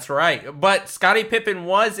sidekick. So that's right. But Scottie Pippen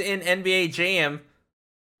was in NBA Jam.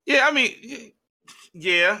 Yeah,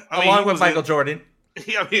 along with Michael Jordan.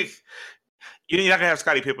 Yeah, you're not gonna have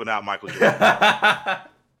Scottie Pippen without Michael Jordan.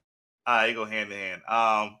 They go hand in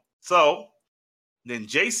hand. So then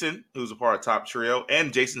Jason, who's a part of Top Trio,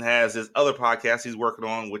 and Jason has his other podcast he's working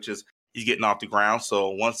on, which is he's getting off the ground. So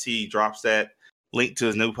once he drops that link to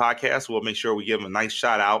his new podcast, we'll make sure we give him a nice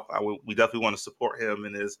shout out. We definitely want to support him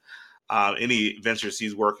in his any ventures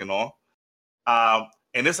he's working on.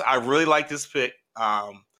 And I really like this pick.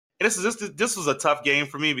 And this was a tough game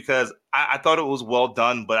for me because I thought it was well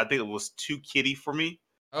done, but I think it was too kiddie for me.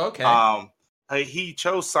 Okay. He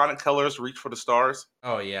chose Sonic Colors, Reach for the Stars.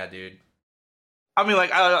 Oh yeah, dude. I mean,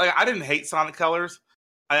 I didn't hate Sonic Colors.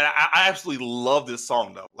 I absolutely love this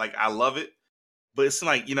song though. Like I love it, but it's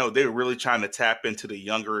like they were really trying to tap into the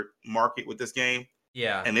younger market with this game.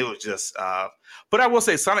 Yeah, and it was just. But I will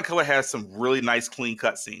say, Sonic Color has some really nice, clean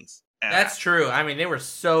cutscenes. That's true. I mean, they were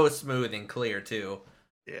so smooth and clear too.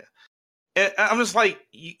 Yeah, and I'm just like,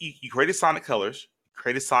 you created Sonic Colors, you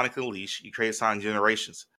created Sonic Unleashed, you created Sonic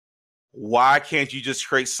Generations. Why can't you just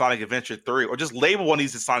create Sonic Adventure 3 or just label one of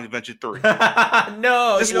these as Sonic Adventure 3?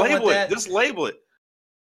 No, just label it. Just label it.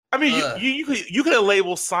 I mean, you could have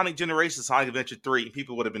labeled Sonic Generations Sonic Adventure 3 and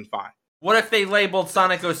people would have been fine. What if they labeled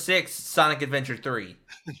Sonic 06 Sonic Adventure 3?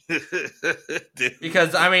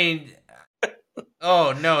 Because I mean,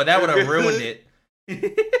 oh no, that would have ruined it.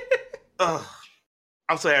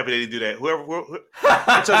 I'm so happy they didn't do that. Whoever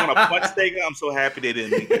I'm talking about Punch Sega, I'm so happy they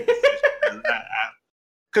didn't make that decision.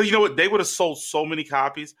 Because you know what? They would have sold so many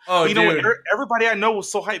copies. Oh, you know what? Everybody I know was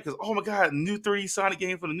so hyped because, oh my God, new 3D Sonic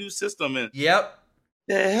game for the new system. And yep.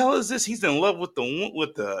 The hell is this? He's in love with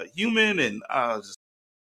the human and just...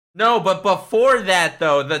 No, but before that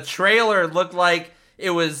though, the trailer looked like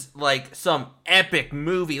it was like some epic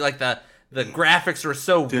movie. Like the graphics were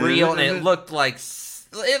so real and it looked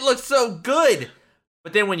so good.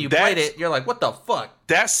 But then when you played it, you're like, what the fuck?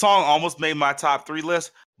 That song almost made my top 3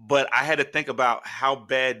 list. But I had to think about how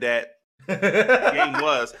bad that game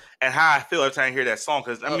was and how I feel every time I hear that song.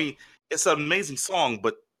 Because, I mean, it's an amazing song,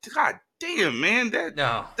 but God damn, man, that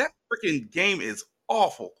freaking game is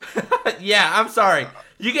awful. Yeah, I'm sorry.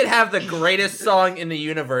 You can have the greatest song in the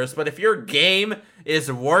universe, but if your game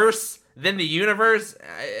is worse than the universe,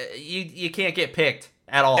 you can't get picked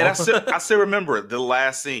at all. And I still remember the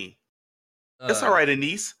last scene. It's all right,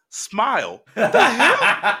 Anise. Smile. What the hell?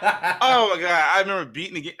 Oh my God! I remember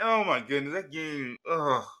beating the game. Oh my goodness, that game.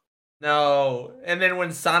 Ugh. No, and then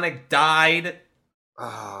when Sonic died.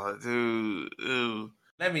 Oh, dude. Ew.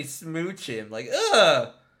 Let me smooch him. Like, ugh.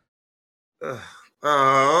 Oh.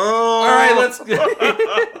 All right, let's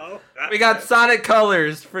go. We got Sonic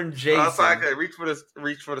Colors from Jason. Reach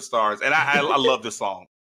for the Stars, and I love this song,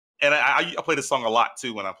 and I play this song a lot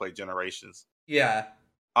too when I play Generations. Yeah.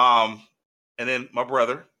 And then my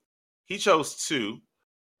brother, he chose 2.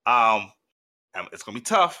 It's gonna be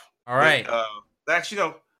tough. All right. But, actually,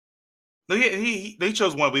 no, he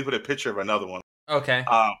chose one. We put a picture of another one. Okay.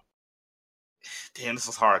 Damn, this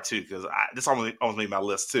was hard too because this almost made my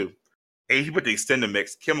list too. And he put the extended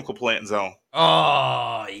mix, Chemical Plant Zone.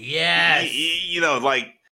 Oh yes.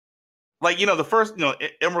 The first,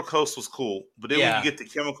 Emerald Coast was cool, but then when you get to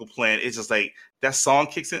Chemical Plant, it's just like that song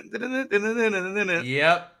kicks in.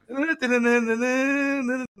 Yep. Oh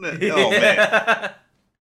man!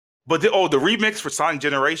 But the remix for Sonic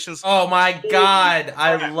Generations. Oh my God,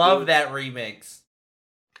 I love that remix.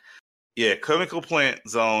 Yeah, Chemical Plant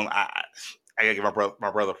Zone. I gotta give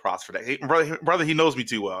my brother props for that. My brother, he knows me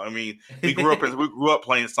too well. I mean, we grew up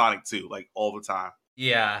playing Sonic 2 like all the time.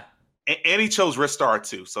 Yeah, and he chose Ristar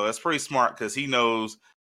too, so that's pretty smart because he knows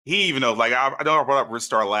He even knows. Like I know I brought up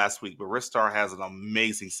Ristar last week, but Ristar has an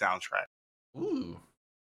amazing soundtrack. Ooh.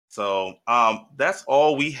 So that's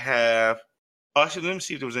all we have. Actually, let me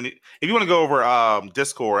see if there was any. If you want to go over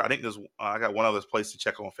Discord, I think there's. I got one other place to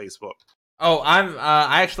check on Facebook. Oh,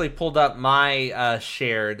 I actually pulled up my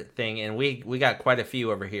shared thing, and we got quite a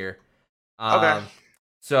few over here. Okay.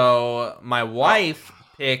 So my wife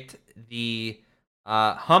picked the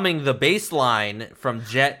humming the bass line from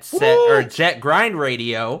Jet Grind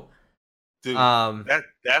Radio. Dude,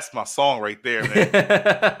 that's my song right there,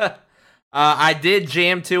 man. I did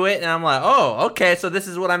jam to it, and I'm like, oh, okay, so this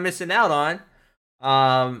is what I'm missing out on.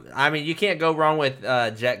 I mean, you can't go wrong with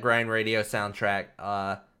Jet Grind Radio soundtrack.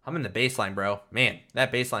 I'm in the bass line, bro. Man,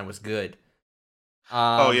 that bass line was good.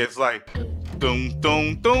 Oh yeah, it's like doom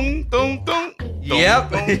doom doom doom doom. Yep.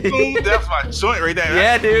 Doom, doom. That's my joint right there.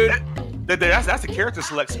 Yeah, dude. That's a character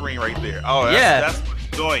select screen right there. Oh, that's my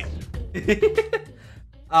joint.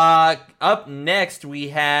 Up next we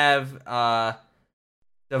have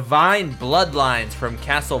Divine Bloodlines from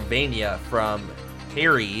Castlevania from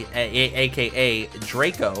Harry, aka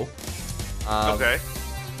Draco. Okay.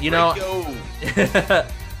 You know,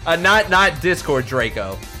 not Discord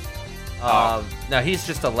Draco. No, he's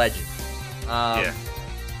just a legend. Yeah.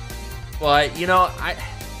 But you know,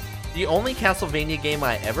 the only Castlevania game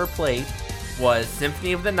I ever played was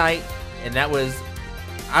Symphony of the Night, and that was.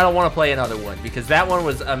 I don't want to play another one because that one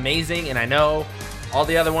was amazing, and I know all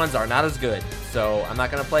the other ones are not as good, so I'm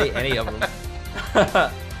not gonna play any of them.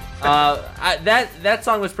 That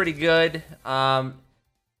song was pretty good. I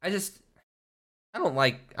don't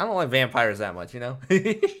like vampires that much, you know.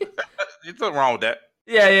 There's nothing wrong with that.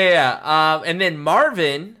 Yeah. And then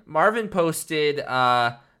Marvin posted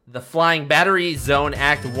the Flying Battery Zone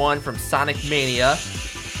Act 1 from Sonic Mania.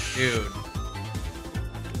 Dude.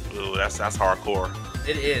 Ooh, that's hardcore.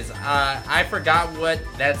 It is. I forgot what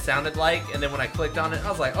that sounded like, and then when I clicked on it, I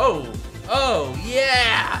was like, oh,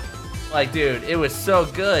 yeah! Like, dude, it was so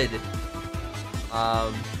good.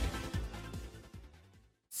 Let's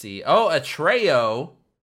see. Oh, Atreyo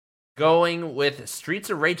going with Streets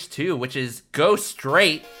of Rage 2, which is Go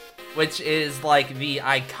Straight, which is like the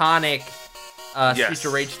iconic Streets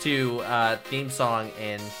of Rage 2 theme song.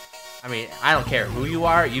 And I mean, I don't care who you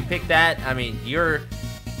are, you pick that. I mean, you're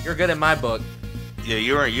good in my book. Yeah,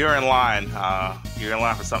 you're in line. You're in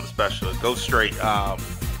line for something special. Go Straight.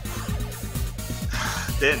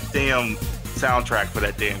 That damn soundtrack for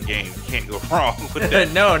that damn game. You can't go wrong with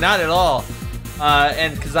that. No, not at all.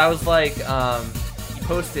 And because I was like, he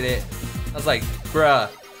posted it. I was like,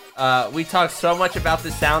 bruh, we talked so much about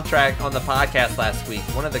this soundtrack on the podcast last week.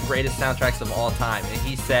 One of the greatest soundtracks of all time. And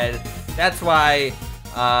he said, that's why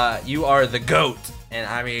you are the GOAT. And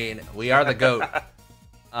I mean, we are the GOAT.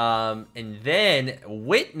 And then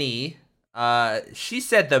Whitney, she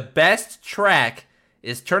said the best track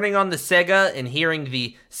is turning on the Sega and hearing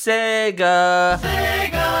the Sega.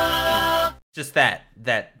 Just that.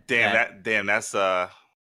 Damn, that's wow.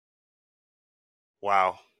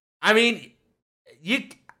 I mean,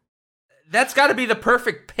 that's got to be the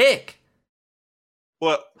perfect pick.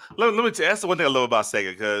 Well, let me tell you, that's the one thing I love about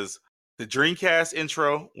Sega, because the Dreamcast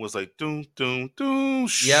intro was like doom doom doom.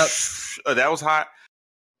 Yep. That was hot.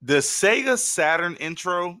 The Sega Saturn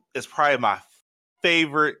intro is probably my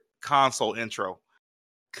favorite console intro,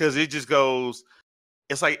 because it just goes.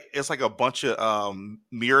 It's like a bunch of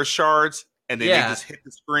mirror shards, and then they just hit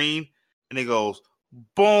the screen, and it goes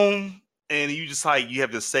boom, and you just you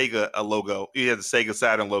have the Sega logo. You have the Sega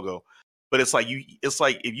Saturn logo, but it's like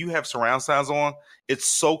if you have surround sounds on, it's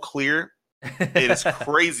so clear, and it's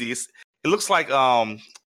crazy. It looks like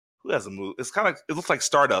who has a move? It looks like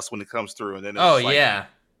Stardust when it comes through, and then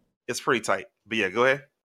it's pretty tight. But yeah, go ahead.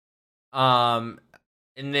 And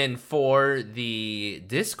then for the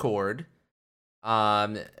Discord,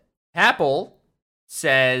 Apple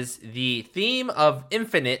says the theme of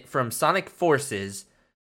Infinite from Sonic Forces,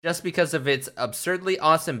 just because of its absurdly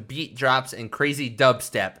awesome beat drops and crazy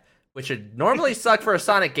dubstep, which would normally suck for a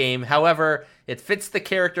Sonic game. However, it fits the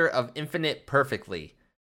character of Infinite perfectly.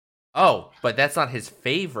 Oh, but that's not his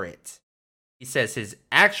favorite. He says his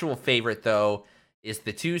actual favorite, though, is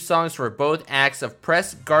the two songs for both acts of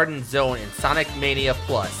Press Garden Zone and Sonic Mania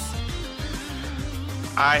Plus.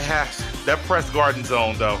 I have that Press Garden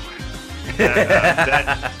Zone though.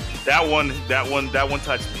 That one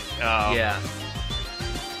touched me. Yeah.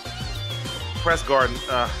 Press Garden,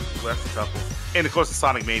 that's a tough one. And of course the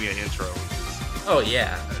Sonic Mania intro. Oh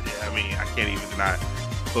yeah. I mean, I can't even deny it.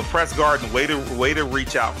 But Press Garden, way to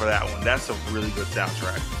reach out for that one. That's a really good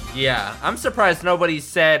soundtrack. Yeah, I'm surprised nobody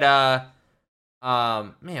said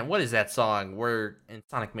Man, what is that song where in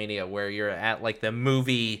Sonic Mania where you're at like the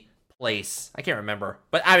movie place? I can't remember,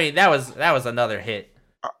 but I mean that was another hit.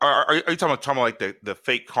 Are you talking about like the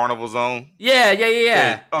fake Carnival Zone? Yeah.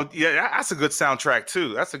 Yeah. Oh yeah, that's a good soundtrack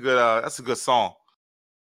too. That's a good song.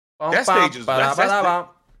 That stage is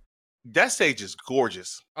that stage is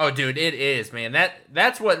gorgeous. Oh, dude, it is, man.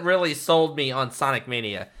 That's what really sold me on Sonic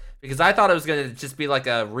Mania because I thought it was gonna just be like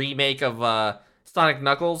a remake of Sonic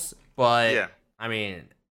Knuckles, but Yeah. I mean,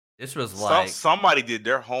 this was like somebody did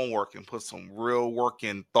their homework and put some real work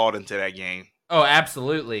and thought into that game. oh,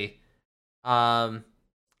 absolutely.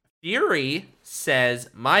 Fury says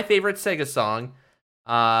my favorite Sega song.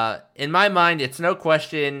 In my mind, it's no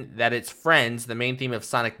question that it's Friends, the main theme of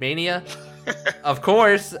Sonic Mania. Of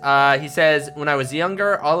course, he says, when I was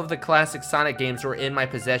younger, all of the classic Sonic games were in my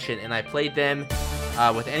possession, and I played them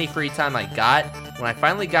with any free time I got. When I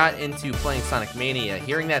finally got into playing Sonic Mania,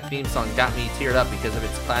 hearing that theme song got me teared up because of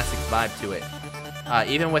its classic vibe to it.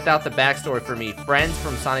 Even without the backstory for me, Friends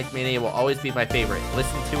from Sonic Mania will always be my favorite.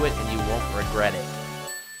 Listen to it and you won't regret it.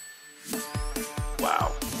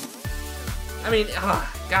 Wow. I mean,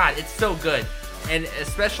 God, it's so good. And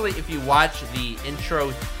especially if you watch the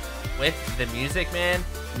intro with the music, man.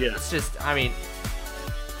 Yeah. It's just, I mean,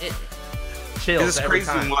 it chills it's every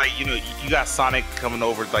crazy time. Like, you got Sonic coming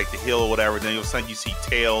over like the hill or whatever, then all of a sudden you see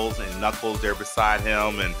Tails and Knuckles there beside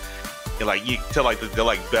him, and like you tell like they're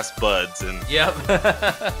like best buds. And Yep.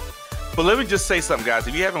 But let me just say something, guys.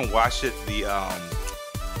 If you haven't watched it,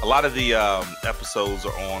 a lot of the episodes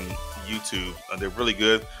are on YouTube. They're really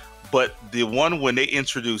good. But the one when they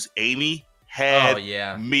introduced Amy had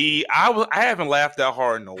me. I haven't laughed that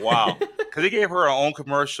hard in a while because they gave her her own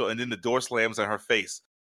commercial and then the door slams on her face.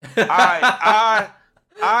 I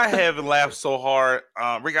haven't laughed so hard.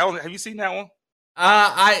 Rick, have you seen that one?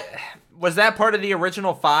 Was that part of the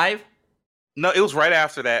original 5? No, it was right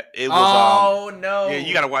after that. It was. No. Yeah,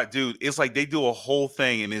 you gotta watch, dude. It's like they do a whole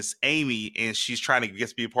thing, and it's Amy, and she's trying to get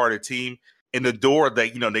to be a part of the team. And the door that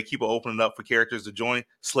they keep opening up for characters to join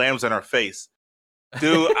slams in her face.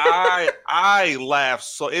 Dude, I laugh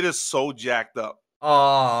so it is so jacked up.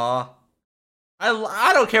 Aw.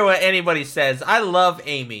 I don't care what anybody says. I love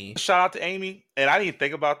Amy. Shout out to Amy. And I didn't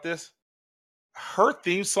think about this. Her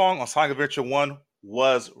theme song on Sonic Adventure 1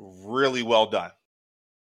 was really well done.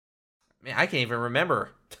 Man, I can't even remember.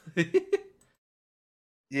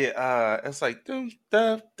 Yeah, it's like da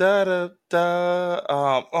da da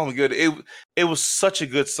da. Oh my god, it was such a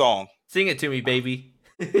good song. Sing it to me, baby.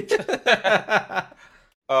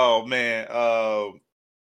 Oh man,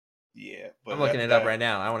 yeah. But I'm looking it up right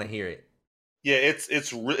now. I want to hear it. Yeah,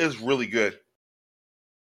 it's really good.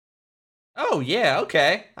 Oh yeah,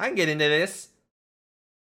 okay, I can get into this.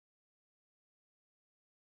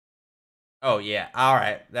 Oh yeah, all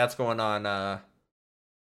right, that's going on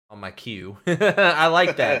my queue. I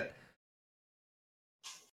like that.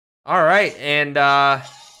 All right, and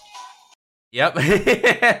yep.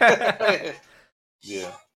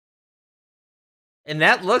 Yeah. And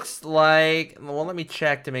that looks like, well, let me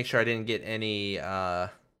check to make sure I didn't get any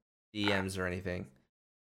DMs or anything.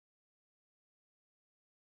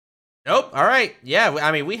 Nope. All right. Yeah,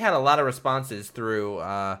 I mean, we had a lot of responses through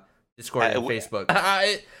Discord and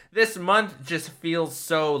Facebook. This month just feels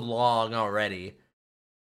so long already.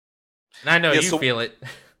 And I know you feel it.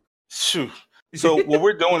 Shoot. So what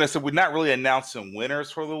we're doing is, we're not really announcing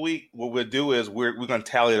winners for the week. What we'll do is we're going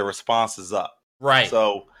to tally the responses up. Right.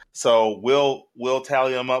 So we'll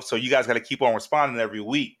tally them up. So you guys got to keep on responding every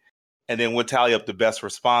week, and then we'll tally up the best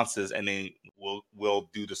responses, and then we'll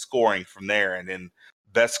do the scoring from there. And then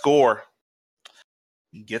best score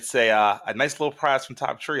gets a nice little prize from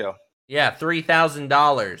Top Trio. Yeah,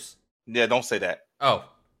 $3,000. Yeah, don't say that. Oh.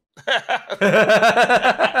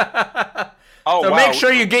 Oh, so wow. make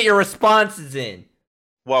sure you get your responses in.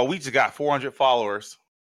 Well, we just got 400 followers.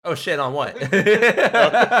 Oh shit! On what?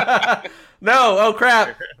 No! Oh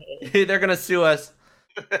crap! They're gonna sue us.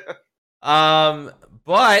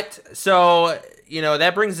 But so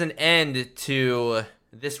that brings an end to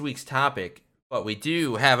this week's topic. But we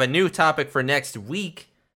do have a new topic for next week.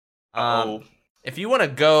 If you want to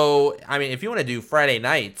go, if you want to do Friday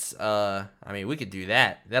nights, we could do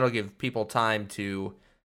that. That'll give people time to,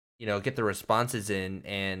 get the responses in,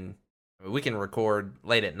 and we can record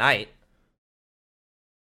late at night.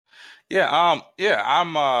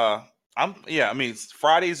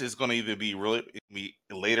 Fridays is going to either be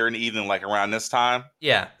later in the evening, like around this time.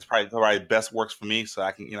 Yeah, it's probably best works for me, so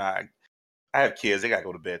I can, I have kids; they got to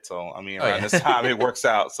go to bed. So around this time it works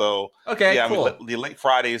out. So okay, yeah, cool. The late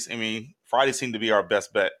Fridays. Fridays seem to be our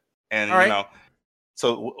best bet, and all right.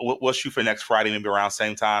 So we'll shoot for next Friday, maybe around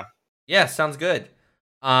same time. Yeah, sounds good.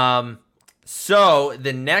 So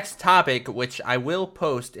the next topic, which I will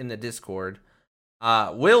post in the Discord,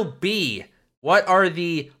 will be what are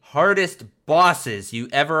the hardest bosses you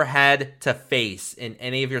ever had to face in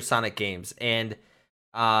any of your Sonic games? And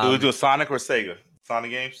Do we do Sonic or Sega?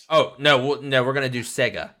 Sonic games? Oh no, we're gonna do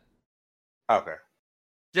Sega. Okay.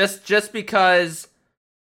 Just because,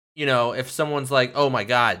 if someone's like, oh my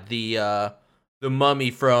god, the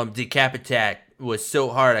mummy from Decap Attack was so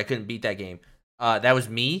hard I couldn't beat that game. That was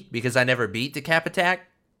me because I never beat Decap Attack.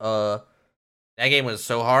 That game was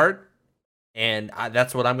so hard, and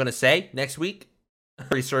that's what I'm gonna say next week.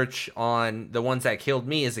 Research on the ones that killed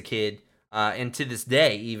me as a kid, and to this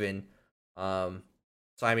day even. So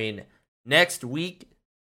I mean, next week,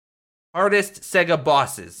 hardest Sega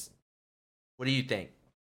bosses. What do you think?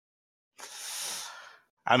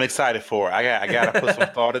 I'm excited for it. I gotta put some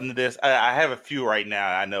thought into this. I have a few right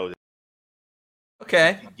now. I know that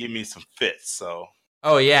Okay. give me some fits. So.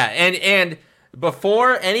 Oh yeah, and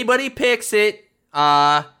before anybody picks it,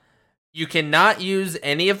 you cannot use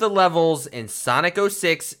any of the levels in Sonic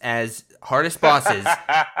 06 as hardest bosses.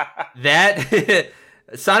 That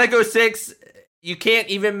Sonic 06, you can't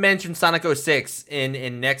even mention Sonic 06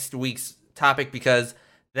 in next week's topic because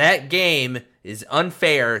that game is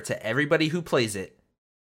unfair to everybody who plays it.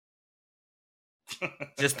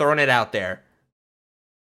 Just throwing it out there.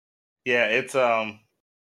 Yeah, it's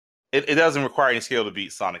it doesn't require any skill to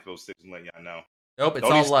beat Sonic 06. I'm letting y'all know. Nope, it's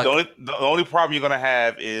all luck. The only problem you're gonna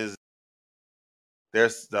have is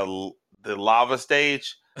there's the lava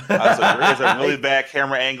stage. So there's a really bad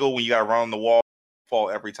camera angle when you gotta run on the wall, fall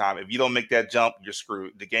every time. If you don't make that jump, you're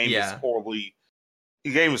screwed. The game is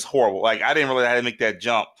horrible. Like I didn't really know how to make that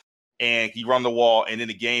jump, and you run the wall, and then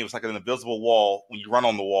the game is like an invisible wall when you run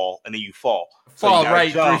on the wall, and then you fall. Fall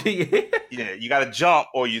right jump. through. Yeah, you got to jump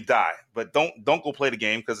or you die. But don't go play the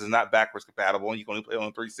game because it's not backwards compatible, and you can only play it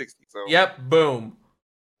on 360. So Yep, boom.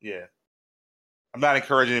 Yeah. I'm not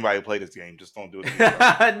encouraging anybody to play this game. Just don't do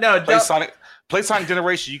it. No, play Sonic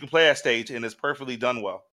Generation. You can play that stage, and it's perfectly done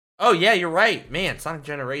well. Oh, yeah, you're right. Man, Sonic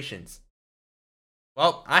Generations.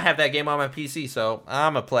 Well, I have that game on my PC, so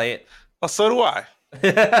I'm going to play it. Well, so do I.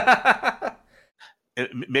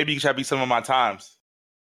 Maybe you should beat some of my times.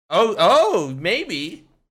 Oh, maybe.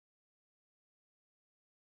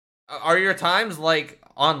 Are your times, like,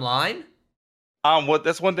 online?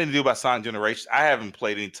 That's one thing to do about Sonic Generations. I haven't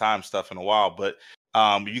played any time stuff in a while, but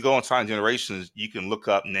if you go on Sonic Generations, you can look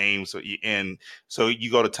up names, and so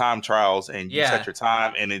you go to time trials and you set your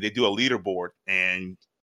time, and then they do a leaderboard, and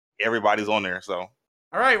everybody's on there. So,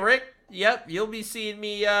 all right, Rick. Yep, you'll be seeing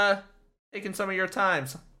me taking some of your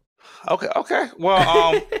times. Okay.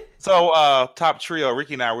 Well, so top trio,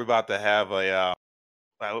 Ricky and I, we're about to have a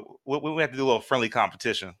we have to do a little friendly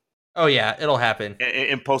competition. Oh yeah, it'll happen.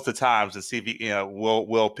 And post the times and see if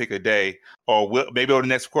we'll pick a day, or maybe over the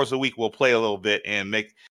next course of the week we'll play a little bit and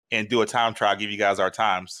do a time trial, give you guys our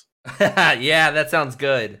times. Yeah, that sounds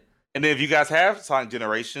good. And then if you guys have Sonic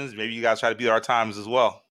Generations, maybe you guys try to beat our times as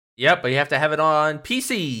well. Yep, but you have to have it on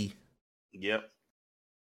PC. Yep.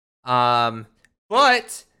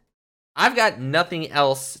 But I've got nothing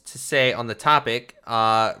else to say on the topic.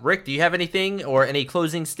 Rick, do you have anything or any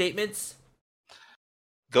closing statements?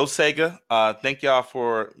 Go Sega. Thank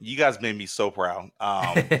y'all you guys made me so proud.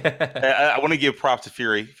 I want to give props to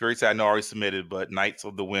Fury. Fury said, I know I already submitted, but Knights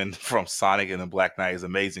of the Wind from Sonic and the Black Knight is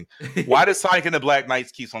amazing. Why does Sonic and the Black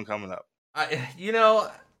Knights keeps on coming up?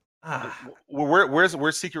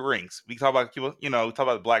 Where's Secret Rings? We talk about, we talk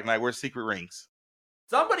about the Black Knight. Where's Secret Rings?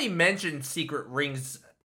 Somebody mentioned Secret Rings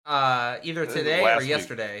either today or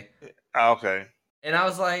yesterday. Okay. And I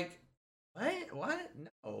was like, what?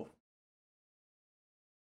 No.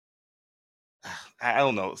 I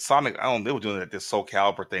don't know. Sonic, they were doing this Soul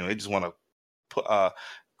Calibur thing. They just want to put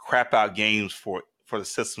crap out games for the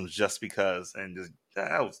systems just because, and just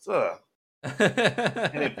that was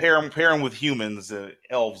and then pair them with humans,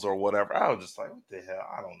 elves or whatever. I was just like, what the hell?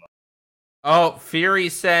 I don't know. Oh, Fury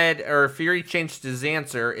changed his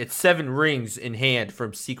answer. It's 7 rings in hand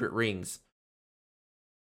from Secret Rings.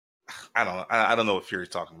 I don't know what Fury's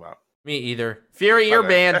talking about. Me either. Fury, you're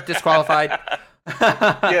banned, disqualified.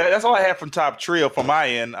 Yeah, that's all I have from top trio from my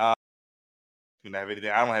end. I don't have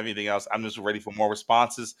anything else. I'm just ready for more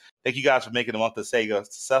responses. Thank you guys for making the month of Sega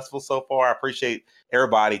successful so far. I appreciate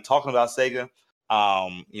everybody talking about Sega.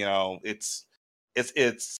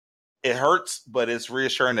 It hurts, but it's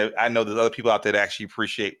reassuring that I know there's other people out there that actually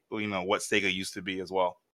appreciate what Sega used to be as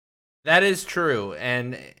well. That is true,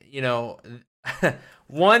 and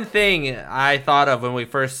one thing I thought of when we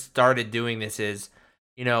first started doing this is,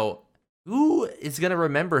 who is going to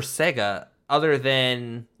remember Sega other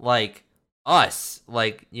than like us,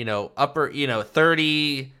 like, you know, upper, you know,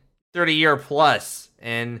 30 year plus,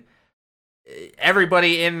 and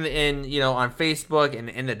everybody in you know, on Facebook and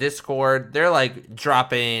in the Discord, they're like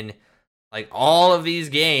dropping like all of these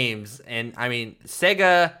games. And I mean,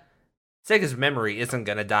 Sega's memory isn't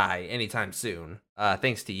gonna die anytime soon,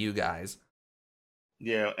 thanks to you guys.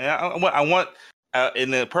 Yeah, and I want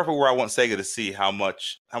in the perfect world, I want Sega to see how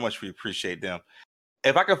much we appreciate them.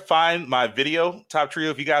 If I could find my video, Top Trio,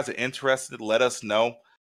 if you guys are interested, let us know.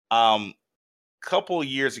 Couple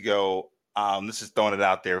years ago, this is throwing it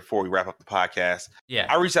out there before we wrap up the podcast. Yeah,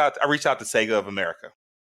 I reached out to Sega of America.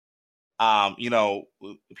 You know,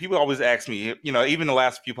 people always ask me, you know, even the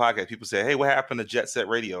last few podcasts, people say, "Hey, what happened to Jet Set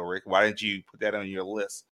Radio, Rick? Why didn't you put that on your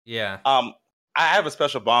list?" Yeah. I have a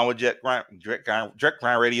special bond with Direct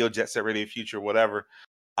Grind Radio, Jet Set Radio Future, whatever.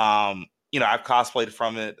 You know, I've cosplayed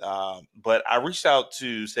from it, but I reached out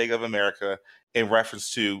to Sega of America in reference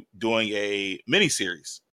to doing a mini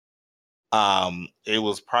series. It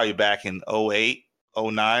was probably back in 08,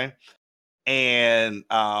 09. And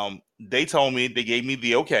they told me, they gave me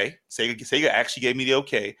the okay. Sega actually gave me the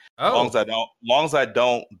okay. Oh. Long as I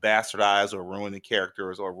don't bastardize or ruin the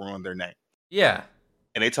characters or ruin their name. Yeah.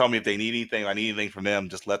 And they told me if they need anything, I need anything from them,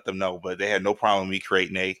 just let them know. But they had no problem with me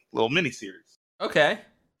creating a little mini series. Okay.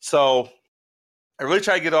 So I really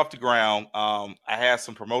tried to get off the ground. I had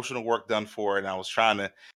some promotional work done for it, and I was trying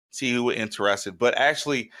to see who was interested. But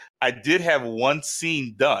actually, I did have one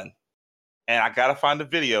scene done, and I got to find the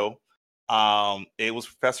video. It was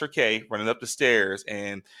Professor K running up the stairs.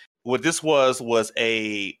 And what this was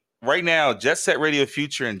a, right now, Jet Set Radio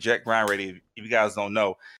Future and Jet Grind Radio, if you guys don't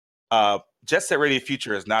know, Jet Set Radio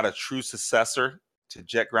Future is not a true successor to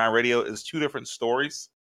Jet Grind Radio. It's two different stories.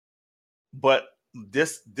 But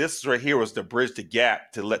this right here was to bridge the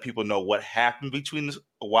gap to let people know what happened between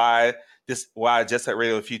why Jet Set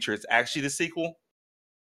Radio Future is actually the sequel.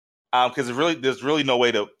 Because there's really no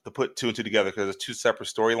way to put two and two together because it's two separate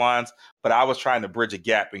storylines. But I was trying to bridge a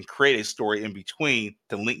gap and create a story in between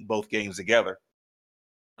to link both games together.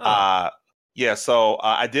 Oh. Yeah, so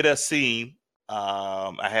I did a scene.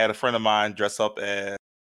 I had a friend of mine dress up as,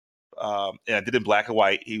 and I did it in black and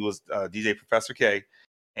white. He was DJ Professor K,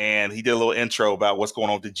 and he did a little intro about what's going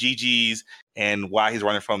on with the GGs and why he's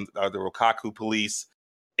running from the Rokaku police.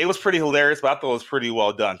 It was pretty hilarious, but I thought it was pretty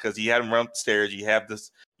well done because you had him run up the stairs. You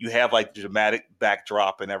have like the dramatic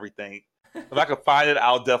backdrop and everything. If I could find it,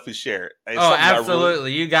 I'll definitely share it. It's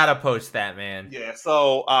absolutely. You got to post that, man. Yeah.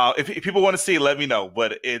 So if people want to see it, let me know.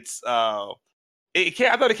 But it's, I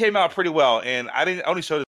thought it came out pretty well, and I only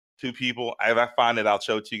showed it to 2 people. If I find it, I'll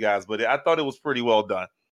show it to you guys. But I thought it was pretty well done.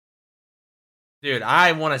 Dude,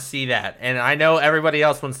 I want to see that, and I know everybody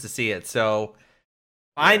else wants to see it. So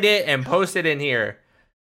find it and post it in here.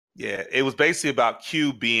 Yeah, it was basically about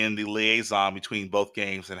Q being the liaison between both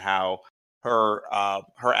games and how her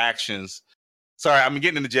actions. Sorry, I'm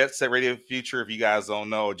getting into Jet Set Radio Future. If you guys don't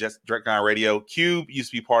know, Direct Grind Radio. Q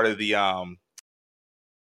used to be part of the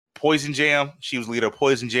Poison Jam. She was leader of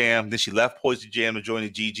Poison Jam. Then she left Poison Jam to join the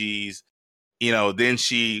GGs. You know, then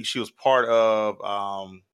she was part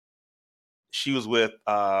of. She was with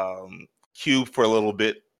Q for a little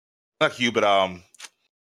bit. Not Q, but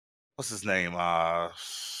what's his name?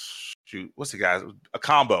 What's the guy? A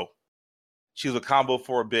Combo. She was a Combo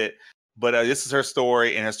for a bit, but this is her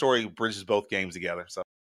story, and her story bridges both games together. So,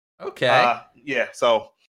 okay, yeah. So,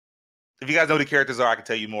 if you guys know who the characters are, I can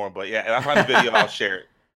tell you more. But yeah, if I find the video, I'll share it.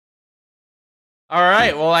 All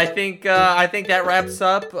right. Well, I think that wraps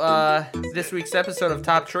up this week's episode of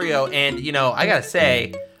Top Trio. And you know, I gotta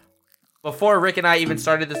say, before Rick and I even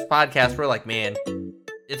started this podcast, we're like, man,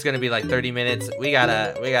 it's gonna be like 30 minutes. We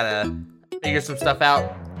gotta figure some stuff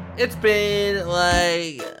out. It's been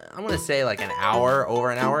like, I'm gonna say like an hour,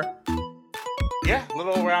 over an hour. Yeah, a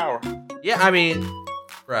little over an hour. Yeah, I mean,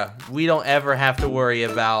 bruh, we don't ever have to worry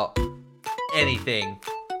about anything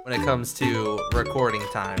when it comes to recording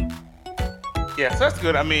time. Yeah, so that's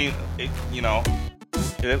good. I mean, you know,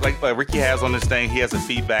 like Ricky has on this thing, he has a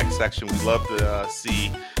feedback section. We love to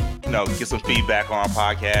see, you know, get some feedback on our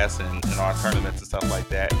podcast and our tournaments and stuff like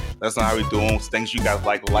that. Let us know how we're doing, things you guys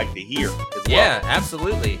like to hear as well. Yeah,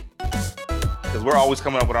 absolutely. Because we're always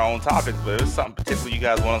coming up with our own topics, but if it's something particular you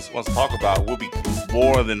guys want to talk about, we'll be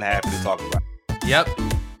more than happy to talk about. Yep.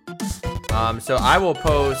 So I will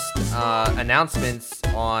post announcements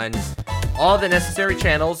on all the necessary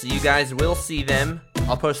channels. You guys will see them.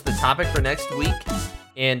 I'll post the topic for next week,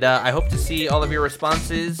 and I hope to see all of your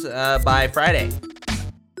responses by Friday.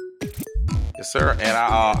 Yes, sir. And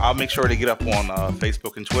I'll make sure to get up on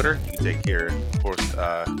Facebook and Twitter. You can take care, of course,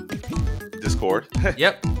 Discord. Discord.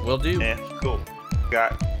 Yep, will do. Yeah, cool.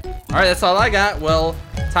 Got. All right, that's all I got. Well,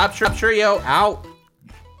 Top Trio out.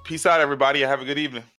 Peace out, everybody. Have a good evening.